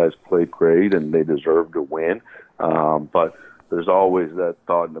those guys played great, and they deserved to win. But there's always that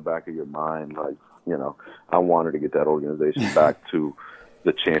thought in the back of your mind, like, I wanted to get that organization back to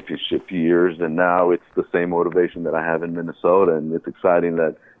the championship years, and now it's the same motivation that I have in Minnesota, and it's exciting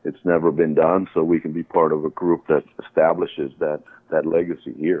that it's never been done, so we can be part of a group that establishes that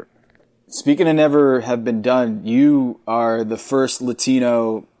legacy here. Speaking of never have been done, you are the first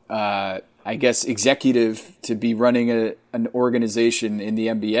Latino executive to be running an organization in the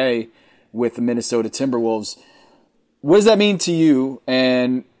NBA with the Minnesota Timberwolves. What does that mean to you,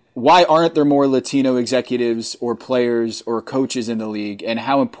 and why aren't there more Latino executives or players or coaches in the league, and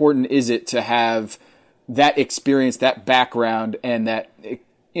how important is it to have that experience, that background, and that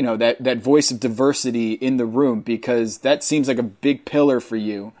voice of diversity in the room? Because that seems like a big pillar for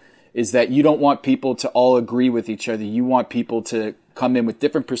you, is that you don't want people to all agree with each other. You want people to come in with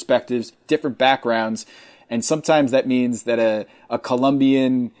different perspectives, different backgrounds, and sometimes that means that a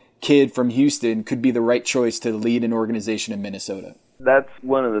Colombian kid from Houston could be the right choice to lead an organization in Minnesota. That's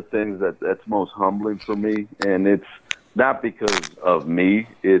one of the things that's most humbling for me, and it's not because of me.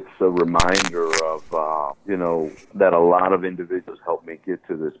 It's a reminder of, that a lot of individuals helped me get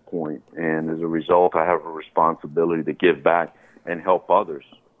to this point, and as a result, I have a responsibility to give back and help others.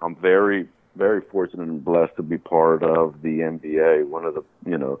 I'm very, very fortunate and blessed to be part of the NBA, one of the,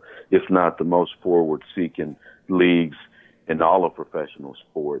 if not the most forward-seeking leagues in all of professional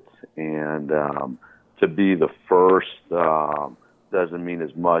sports, and to be the first doesn't mean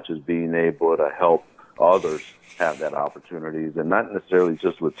as much as being able to help others have that opportunities, and not necessarily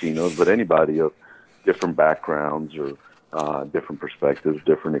just Latinos, but anybody of different backgrounds or different perspectives,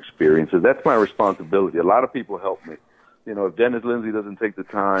 different experiences. That's my responsibility. A lot of people help me. If Dennis Lindsay doesn't take the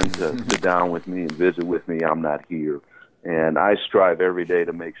time to sit down with me and visit with me, I'm not here. And I strive every day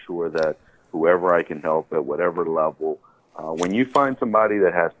to make sure that whoever I can help at whatever level, when you find somebody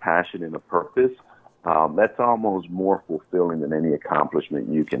that has passion and a purpose, that's almost more fulfilling than any accomplishment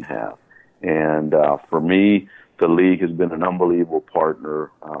you can have. And for me, the league has been an unbelievable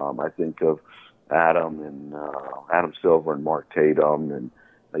partner. I think of Adam Silver and Mark Tatum and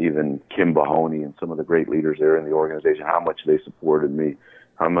even Kim Mahoney and some of the great leaders there in the organization, how much they supported me,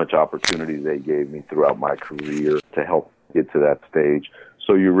 how much opportunity they gave me throughout my career to help get to that stage.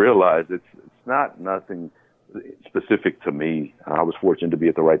 So you realize it's not nothing specific to me. I was fortunate to be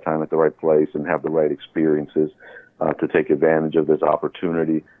at the right time at the right place and have the right experiences to take advantage of this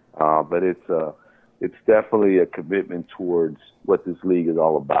opportunity. But it's definitely a commitment towards what this league is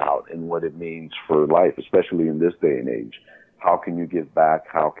all about and what it means for life, especially in this day and age. How can you give back?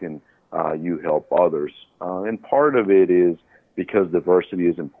 How can you help others? And part of it is because diversity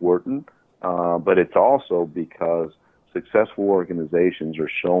is important, but it's also because successful organizations are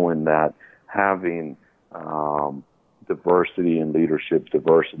showing that having diversity in leadership,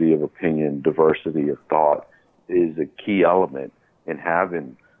 diversity of opinion, diversity of thought is a key element in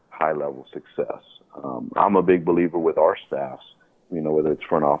having high-level success. I'm a big believer with our staffs, whether it's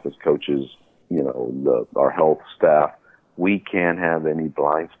front office coaches, our health staff. We can't have any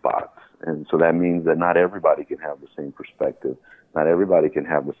blind spots. And so that means that not everybody can have the same perspective. Not everybody can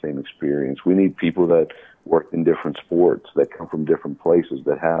have the same experience. We need people that work in different sports, that come from different places,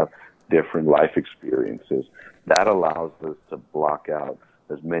 that have different life experiences. That allows us to block out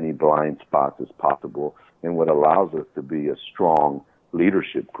as many blind spots as possible and what allows us to be a strong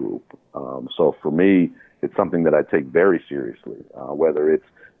leadership group. So for me, it's something that I take very seriously, whether it's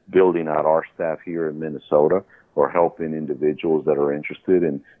building out our staff here in Minnesota or helping individuals that are interested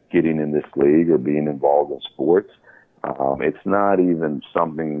in getting in this league or being involved in sports. It's not even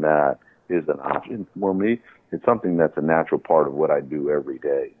something that is an option for me. It's something that's a natural part of what I do every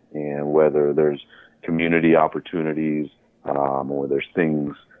day. And whether there's community opportunities or there's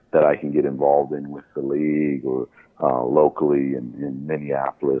things that I can get involved in with the league or locally in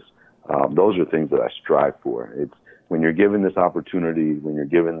Minneapolis, those are things that I strive for. It's when you're given this opportunity, when you're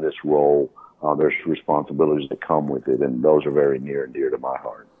given this role, there's responsibilities that come with it, and those are very near and dear to my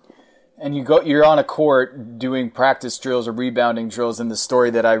heart. And you're on a court doing practice drills or rebounding drills. In the story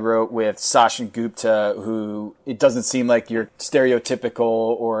that I wrote with Sachin Gupta, who it doesn't seem like your stereotypical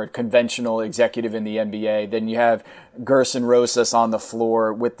or conventional executive in the NBA. Then you have Gersson, Rosas on the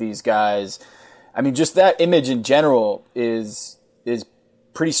floor with these guys. I mean, just that image in general is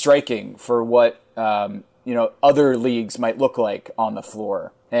pretty striking for what other leagues might look like on the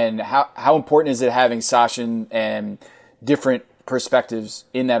floor. And how important is it having Sachin and different perspectives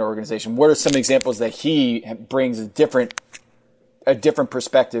in that organization? What are some examples that he brings a different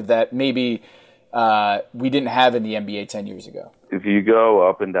perspective that maybe we didn't have in the NBA 10 years ago? If you go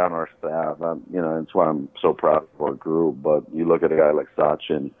up and down our staff, that's why I'm so proud of our group. But you look at a guy like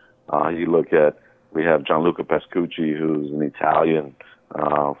Sachin, we have Gianluca Pescucci, who's an Italian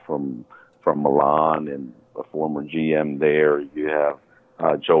from Milan and a former GM there. You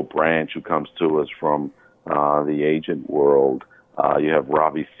have Joe Branch, who comes to us from the agent world. You have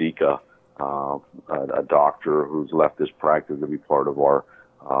Ravi Sika, a doctor who's left his practice to be part of our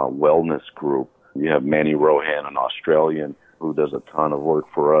wellness group. You have Manny Rohan, an Australian, who does a ton of work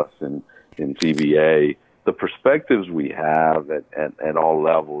for us in CBA. The perspectives we have at all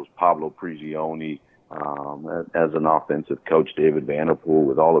levels, Pablo Prigioni, as an offensive coach, David Vanderpool,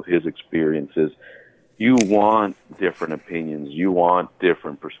 with all of his experiences, you want different opinions, you want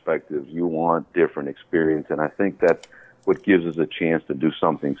different perspectives, you want different experience, and I think that's what gives us a chance to do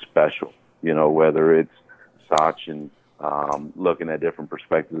something special. Whether it's Sachin looking at different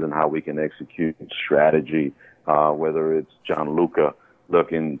perspectives and how we can execute strategy, whether it's Gianluca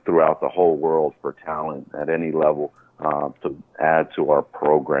looking throughout the whole world for talent at any level to add to our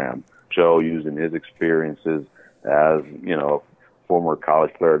program. Joe using his experiences as, a former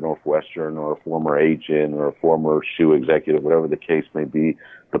college player at Northwestern or a former agent or a former shoe executive, whatever the case may be,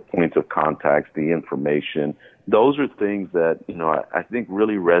 the points of contact, the information. Those are things that, I think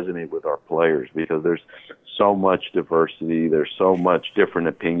really resonate with our players because there's so much diversity. There's so much different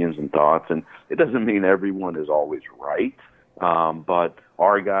opinions and thoughts. And it doesn't mean everyone is always right. But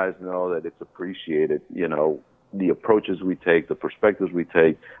our guys know that it's appreciated, the approaches we take, the perspectives we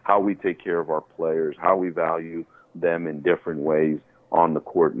take, how we take care of our players, how we value them in different ways on the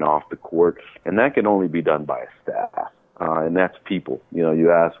court and off the court. And that can only be done by a staff. And that's people. You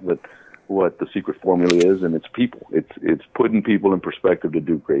ask what the secret formula is, and it's people. It's putting people in perspective to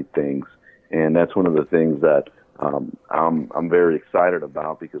do great things. And that's one of the things that I'm very excited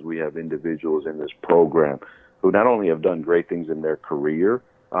about because we have individuals in this program who not only have done great things in their career,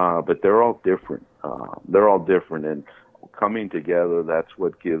 but they're all different. And coming together, that's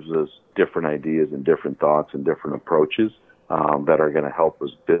what gives us different ideas and different thoughts and different approaches that are going to help us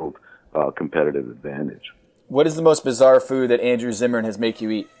build competitive advantage. What is the most bizarre food that Andrew Zimmern has made you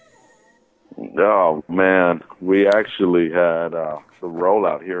eat? Oh, man. We actually had the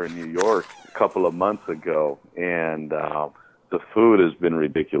rollout here in New York a couple of months ago, and the food has been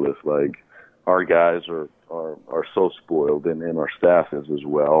ridiculous. Like, our guys are so spoiled, and our staff is as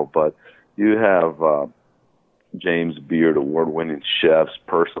well. But you have James Beard award-winning chefs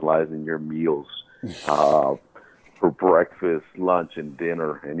personalizing your meals for breakfast, lunch, and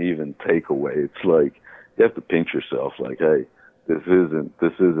dinner, and even takeaway. It's like you have to pinch yourself. Like, hey, this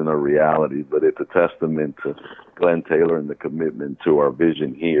isn't a reality, but it's a testament to Glenn Taylor and the commitment to our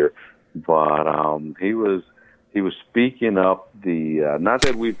vision here. But he was speaking up the not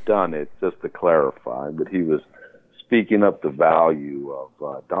that we've done it, just to clarify, but he was speaking up the value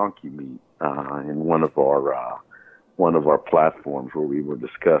of donkey meat in one of our platforms where we were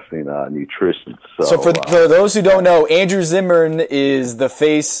discussing nutrition. So for those who don't know, Andrew Zimmern is the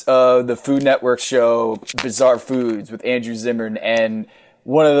face of the Food Network show Bizarre Foods with Andrew Zimmern, and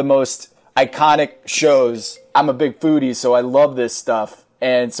one of the most iconic shows. I'm a big foodie, so I love this stuff.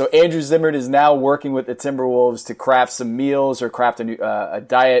 And so Andrew Zimmern is now working with the Timberwolves to craft some meals or craft a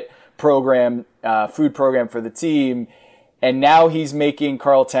diet program, food program for the team. And now he's making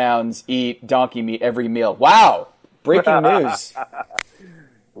Karl Towns eat donkey meat every meal. Wow. Breaking news.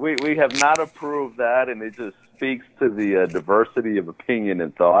 We have not approved that, and it just speaks to the diversity of opinion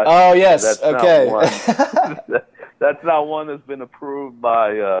and thought. Oh, yes. That's okay. That's not one that's been approved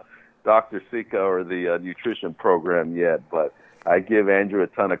by Dr. Sika or the nutrition program yet, but I give Andrew a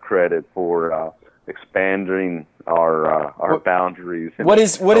ton of credit for expanding our boundaries. What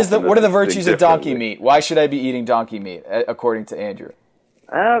are the virtues of donkey meat? Why should I be eating donkey meat, according to Andrew?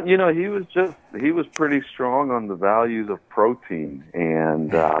 He was pretty strong on the values of protein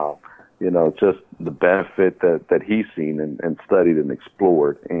and, just the benefit that he's seen and studied and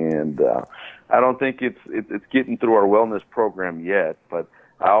explored. And I don't think it's getting through our wellness program yet, but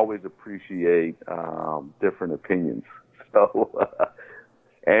I always appreciate different opinions. So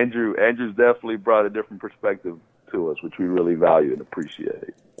Andrew's definitely brought a different perspective to us, which we really value and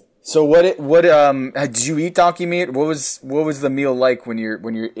appreciate. So what did you eat donkey meat? What was the meal like when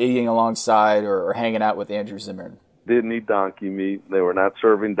you're eating alongside or hanging out with Andrew Zimmern? Didn't eat donkey meat. They were not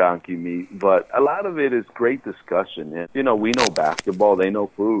serving donkey meat, but a lot of it is great discussion. And, we know basketball, they know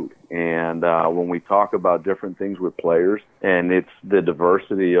food. And when we talk about different things with players, and it's the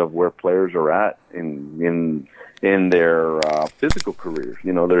diversity of where players are at in their physical careers.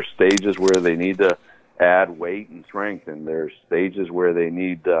 There's stages where they need to add weight and strength, and there's stages where they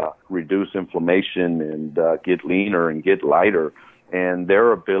need to reduce inflammation and get leaner and get lighter. And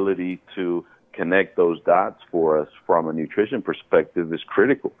their ability to connect those dots for us from a nutrition perspective is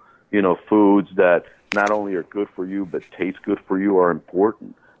critical. Foods that not only are good for you but taste good for you are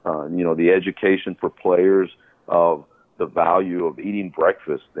important. The education for players of the value of eating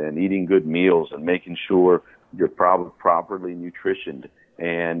breakfast and eating good meals and making sure you're properly nutritioned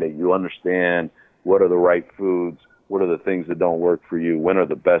and that you understand what are the right foods, what are the things that don't work for you, when are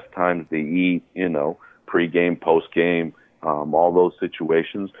the best times to eat, pre-game, post-game, all those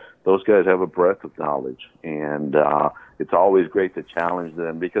situations. Those guys have a breadth of knowledge, and it's always great to challenge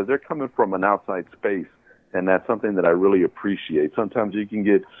them because they're coming from an outside space, and that's something that I really appreciate. Sometimes you can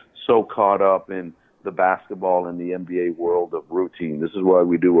get so caught up in the basketball and the NBA world of routine. This is why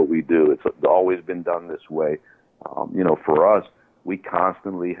we do what we do. It's always been done this way. For us, we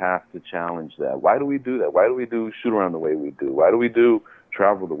constantly have to challenge that. Why do we do that? Why do we do shoot around the way we do? Why do we do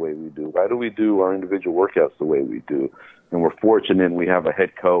travel the way we do? Why do we do our individual workouts the way we do? And we're fortunate we have a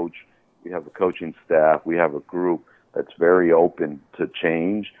head coach, we have a coaching staff, we have a group that's very open to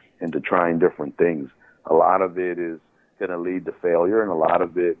change and to trying different things. A lot of it is going to lead to failure, and a lot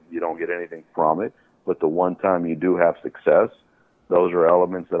of it you don't get anything from it. But the one time you do have success, those are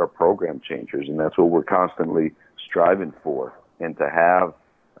elements that are program changers, and that's what we're constantly striving for. And to have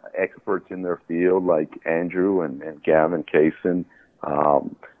experts in their field like Andrew and Gavin Kaysen,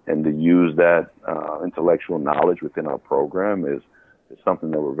 and to use that intellectual knowledge within our program is something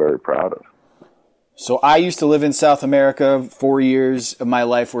that we're very proud of. So I used to live in South America. 4 years of my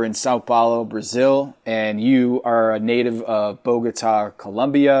life were in Sao Paulo, Brazil, and you are a native of Bogota,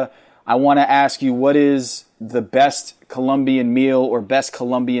 Colombia. I want to ask you, what is the best Colombian meal or best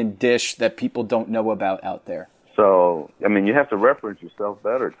Colombian dish that people don't know about out there? So, you have to reference yourself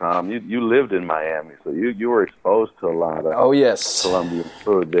better, Tom. You lived in Miami, so you were exposed to a lot of Colombian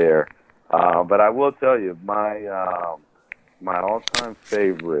food there. But I will tell you, my all-time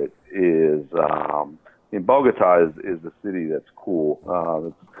favorite is in Bogota is the city that's cool.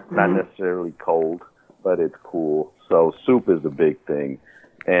 It's not necessarily cold, but it's cool. So soup is a big thing.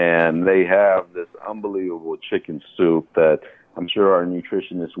 And they have this unbelievable chicken soup that I'm sure our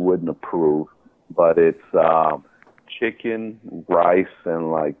nutritionists wouldn't approve, but it's chicken, rice,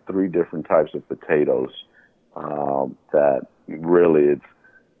 and like 3 different types of potatoes. That really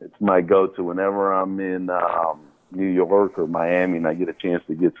it's my go-to whenever I'm in New York or Miami and I get a chance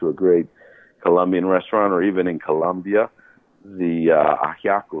to get to a great Colombian restaurant, or even in Colombia. The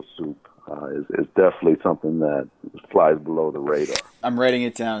ajiaco soup is definitely something that flies below the radar. I'm writing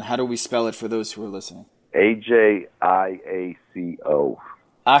it down. How do we spell it for those who are listening? Ajiaco.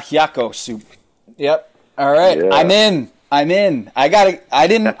 Ajiaco soup. Yep. All right. Yeah. I'm in. I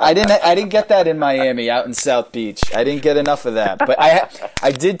didn't get that in Miami, out in South Beach. I didn't get enough of that. But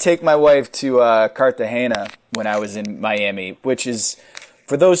I did take my wife to Cartagena when I was in Miami, which is,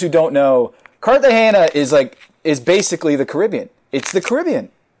 for those who don't know, Cartagena is basically the Caribbean. It's the Caribbean.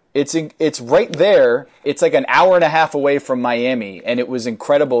 It's right there. It's like an hour and a half away from Miami, and it was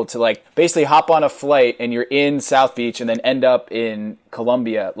incredible to like basically hop on a flight and you're in South Beach and then end up in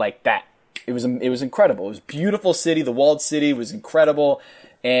Colombia like that. It was incredible. It was a beautiful city. The walled city was incredible,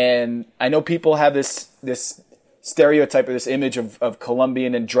 and I know people have this stereotype or this image of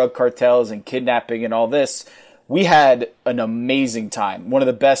Colombian and drug cartels and kidnapping and all this. We had an amazing time. One of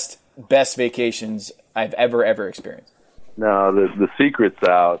the best vacations I've ever experienced. No, the secret's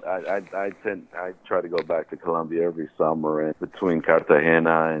out. I try to go back to Colombia every summer, and between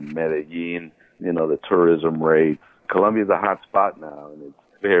Cartagena and Medellin, the tourism rates. Colombia's a hot spot now, and it's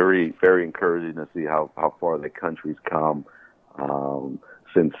very, very encouraging to see how far the country's come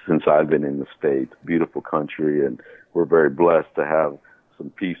since I've been in the States. Beautiful country, and we're very blessed to have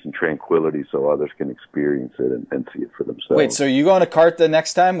some peace and tranquility so others can experience it and see it for themselves. Wait, so you going to Carta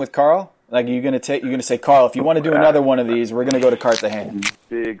next time with Carl? Like you're gonna say, Carl, if you want to do another one of these, we're gonna go to Cartagena.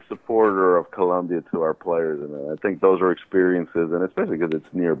 Big supporter of Colombia to our players, and I think those are experiences, and especially because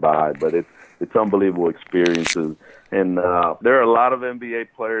it's nearby. But it's unbelievable experiences, and there are a lot of NBA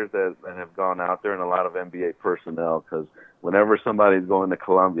players that have gone out there, and a lot of NBA personnel. Because whenever somebody's going to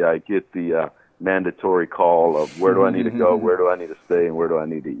Colombia, I get the mandatory call of where do I need to go, where do I need to stay, and where do I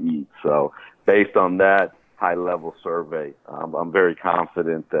need to eat. So based on that high-level survey, I'm very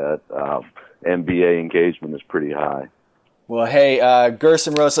confident that NBA engagement is pretty high. Well, hey,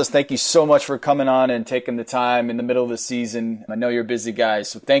 Gersson, Rosas, thank you so much for coming on and taking the time in the middle of the season. I know you're busy guys,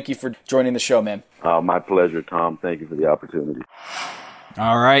 so thank you for joining the show, man. My pleasure, Tom. Thank you for the opportunity.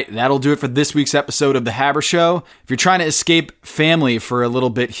 All right, that'll do it for this week's episode of The Haber Show. If you're trying to escape family for a little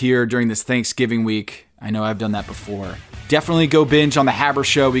bit here during this Thanksgiving week, I know I've done that before, definitely go binge on The Haber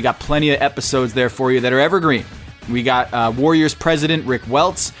Show. We got plenty of episodes there for you that are evergreen. We got Warriors president Rick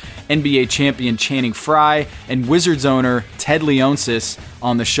Welts, NBA champion Channing Frye, and Wizards owner Ted Leonsis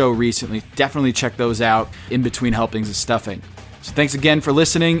on the show recently. Definitely check those out in between helpings of stuffing. So thanks again for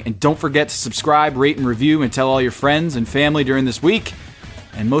listening, and don't forget to subscribe, rate, and review, and tell all your friends and family during this week.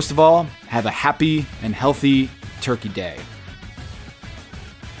 And most of all, have a happy and healthy Turkey Day.